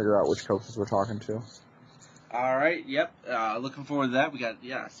figure out which coaches we're talking to. All right, yep. Looking forward to that. We got,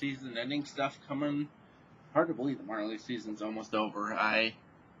 season-ending stuff coming. Hard to believe the minor league season's almost over.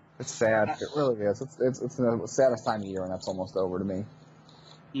 It's sad. It really is. It's the saddest time of year, and that's almost over to me.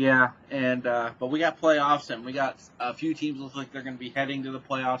 Yeah, and but we got playoffs, and we got a few teams look like they're going to be heading to the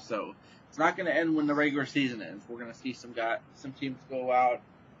playoffs, so it's not going to end when the regular season ends. We're going to see some teams go out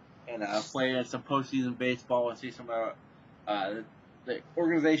and play in some postseason baseball and see some the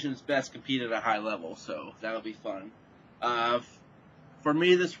organization's best compete at a high level, so that'll be fun. For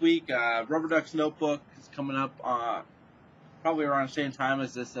me this week, Rubber Ducks Notebook is coming up probably around the same time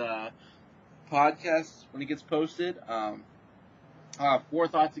as this podcast when it gets posted. 4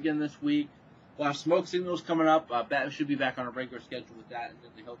 thoughts again this week. We'll have Smoke Signals coming up. Should be back on a regular schedule with that, and then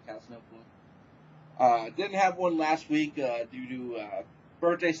the Hillcast Notebook. Didn't have one last week due to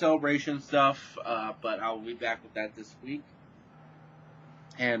birthday celebration stuff, but I'll be back with that this week.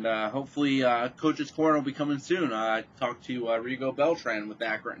 And hopefully Coach's Corner will be coming soon. I talked to Rigo Beltran with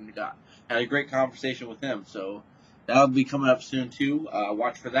Akron and had a great conversation with him. So that'll be coming up soon too.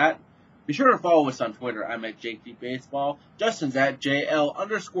 Watch for that. Be sure to follow us on Twitter. I'm at JakeDBaseball. Justin's at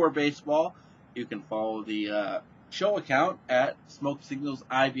JL_baseball. You can follow the show account at Smoke Signals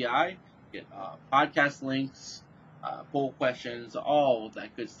IBI. Get podcast links, poll questions, all of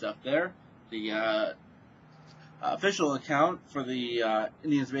that good stuff there. The official account for the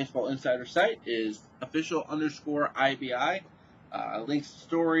Indians Baseball Insider site is official_IBI. Links to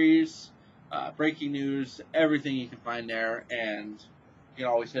stories, breaking news, everything you can find there. And you can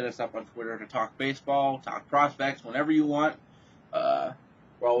always hit us up on Twitter to talk baseball, talk prospects, whenever you want.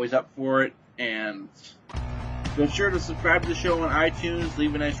 We're always up for it. And be sure to subscribe to the show on iTunes,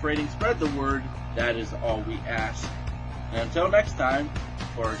 leave a nice rating, spread the word. That is all we ask. And until next time,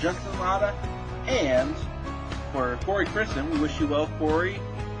 for Justin Latta and for Corey Christen, we wish you well, Corey,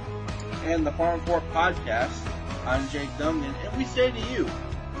 and the Farm Court Podcast. I'm Jake Dumgan, and we say to you,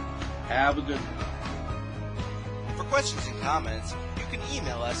 have a good one. For questions and comments, you can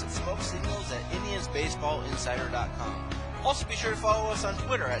email us at smokesignals@indiansbaseballinsider.com. Also be sure to follow us on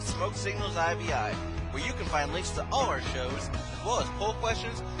Twitter at SmokeSignalsIBI, where you can find links to all our shows, as well as poll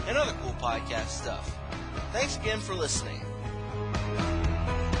questions and other cool podcast stuff. Thanks again for listening.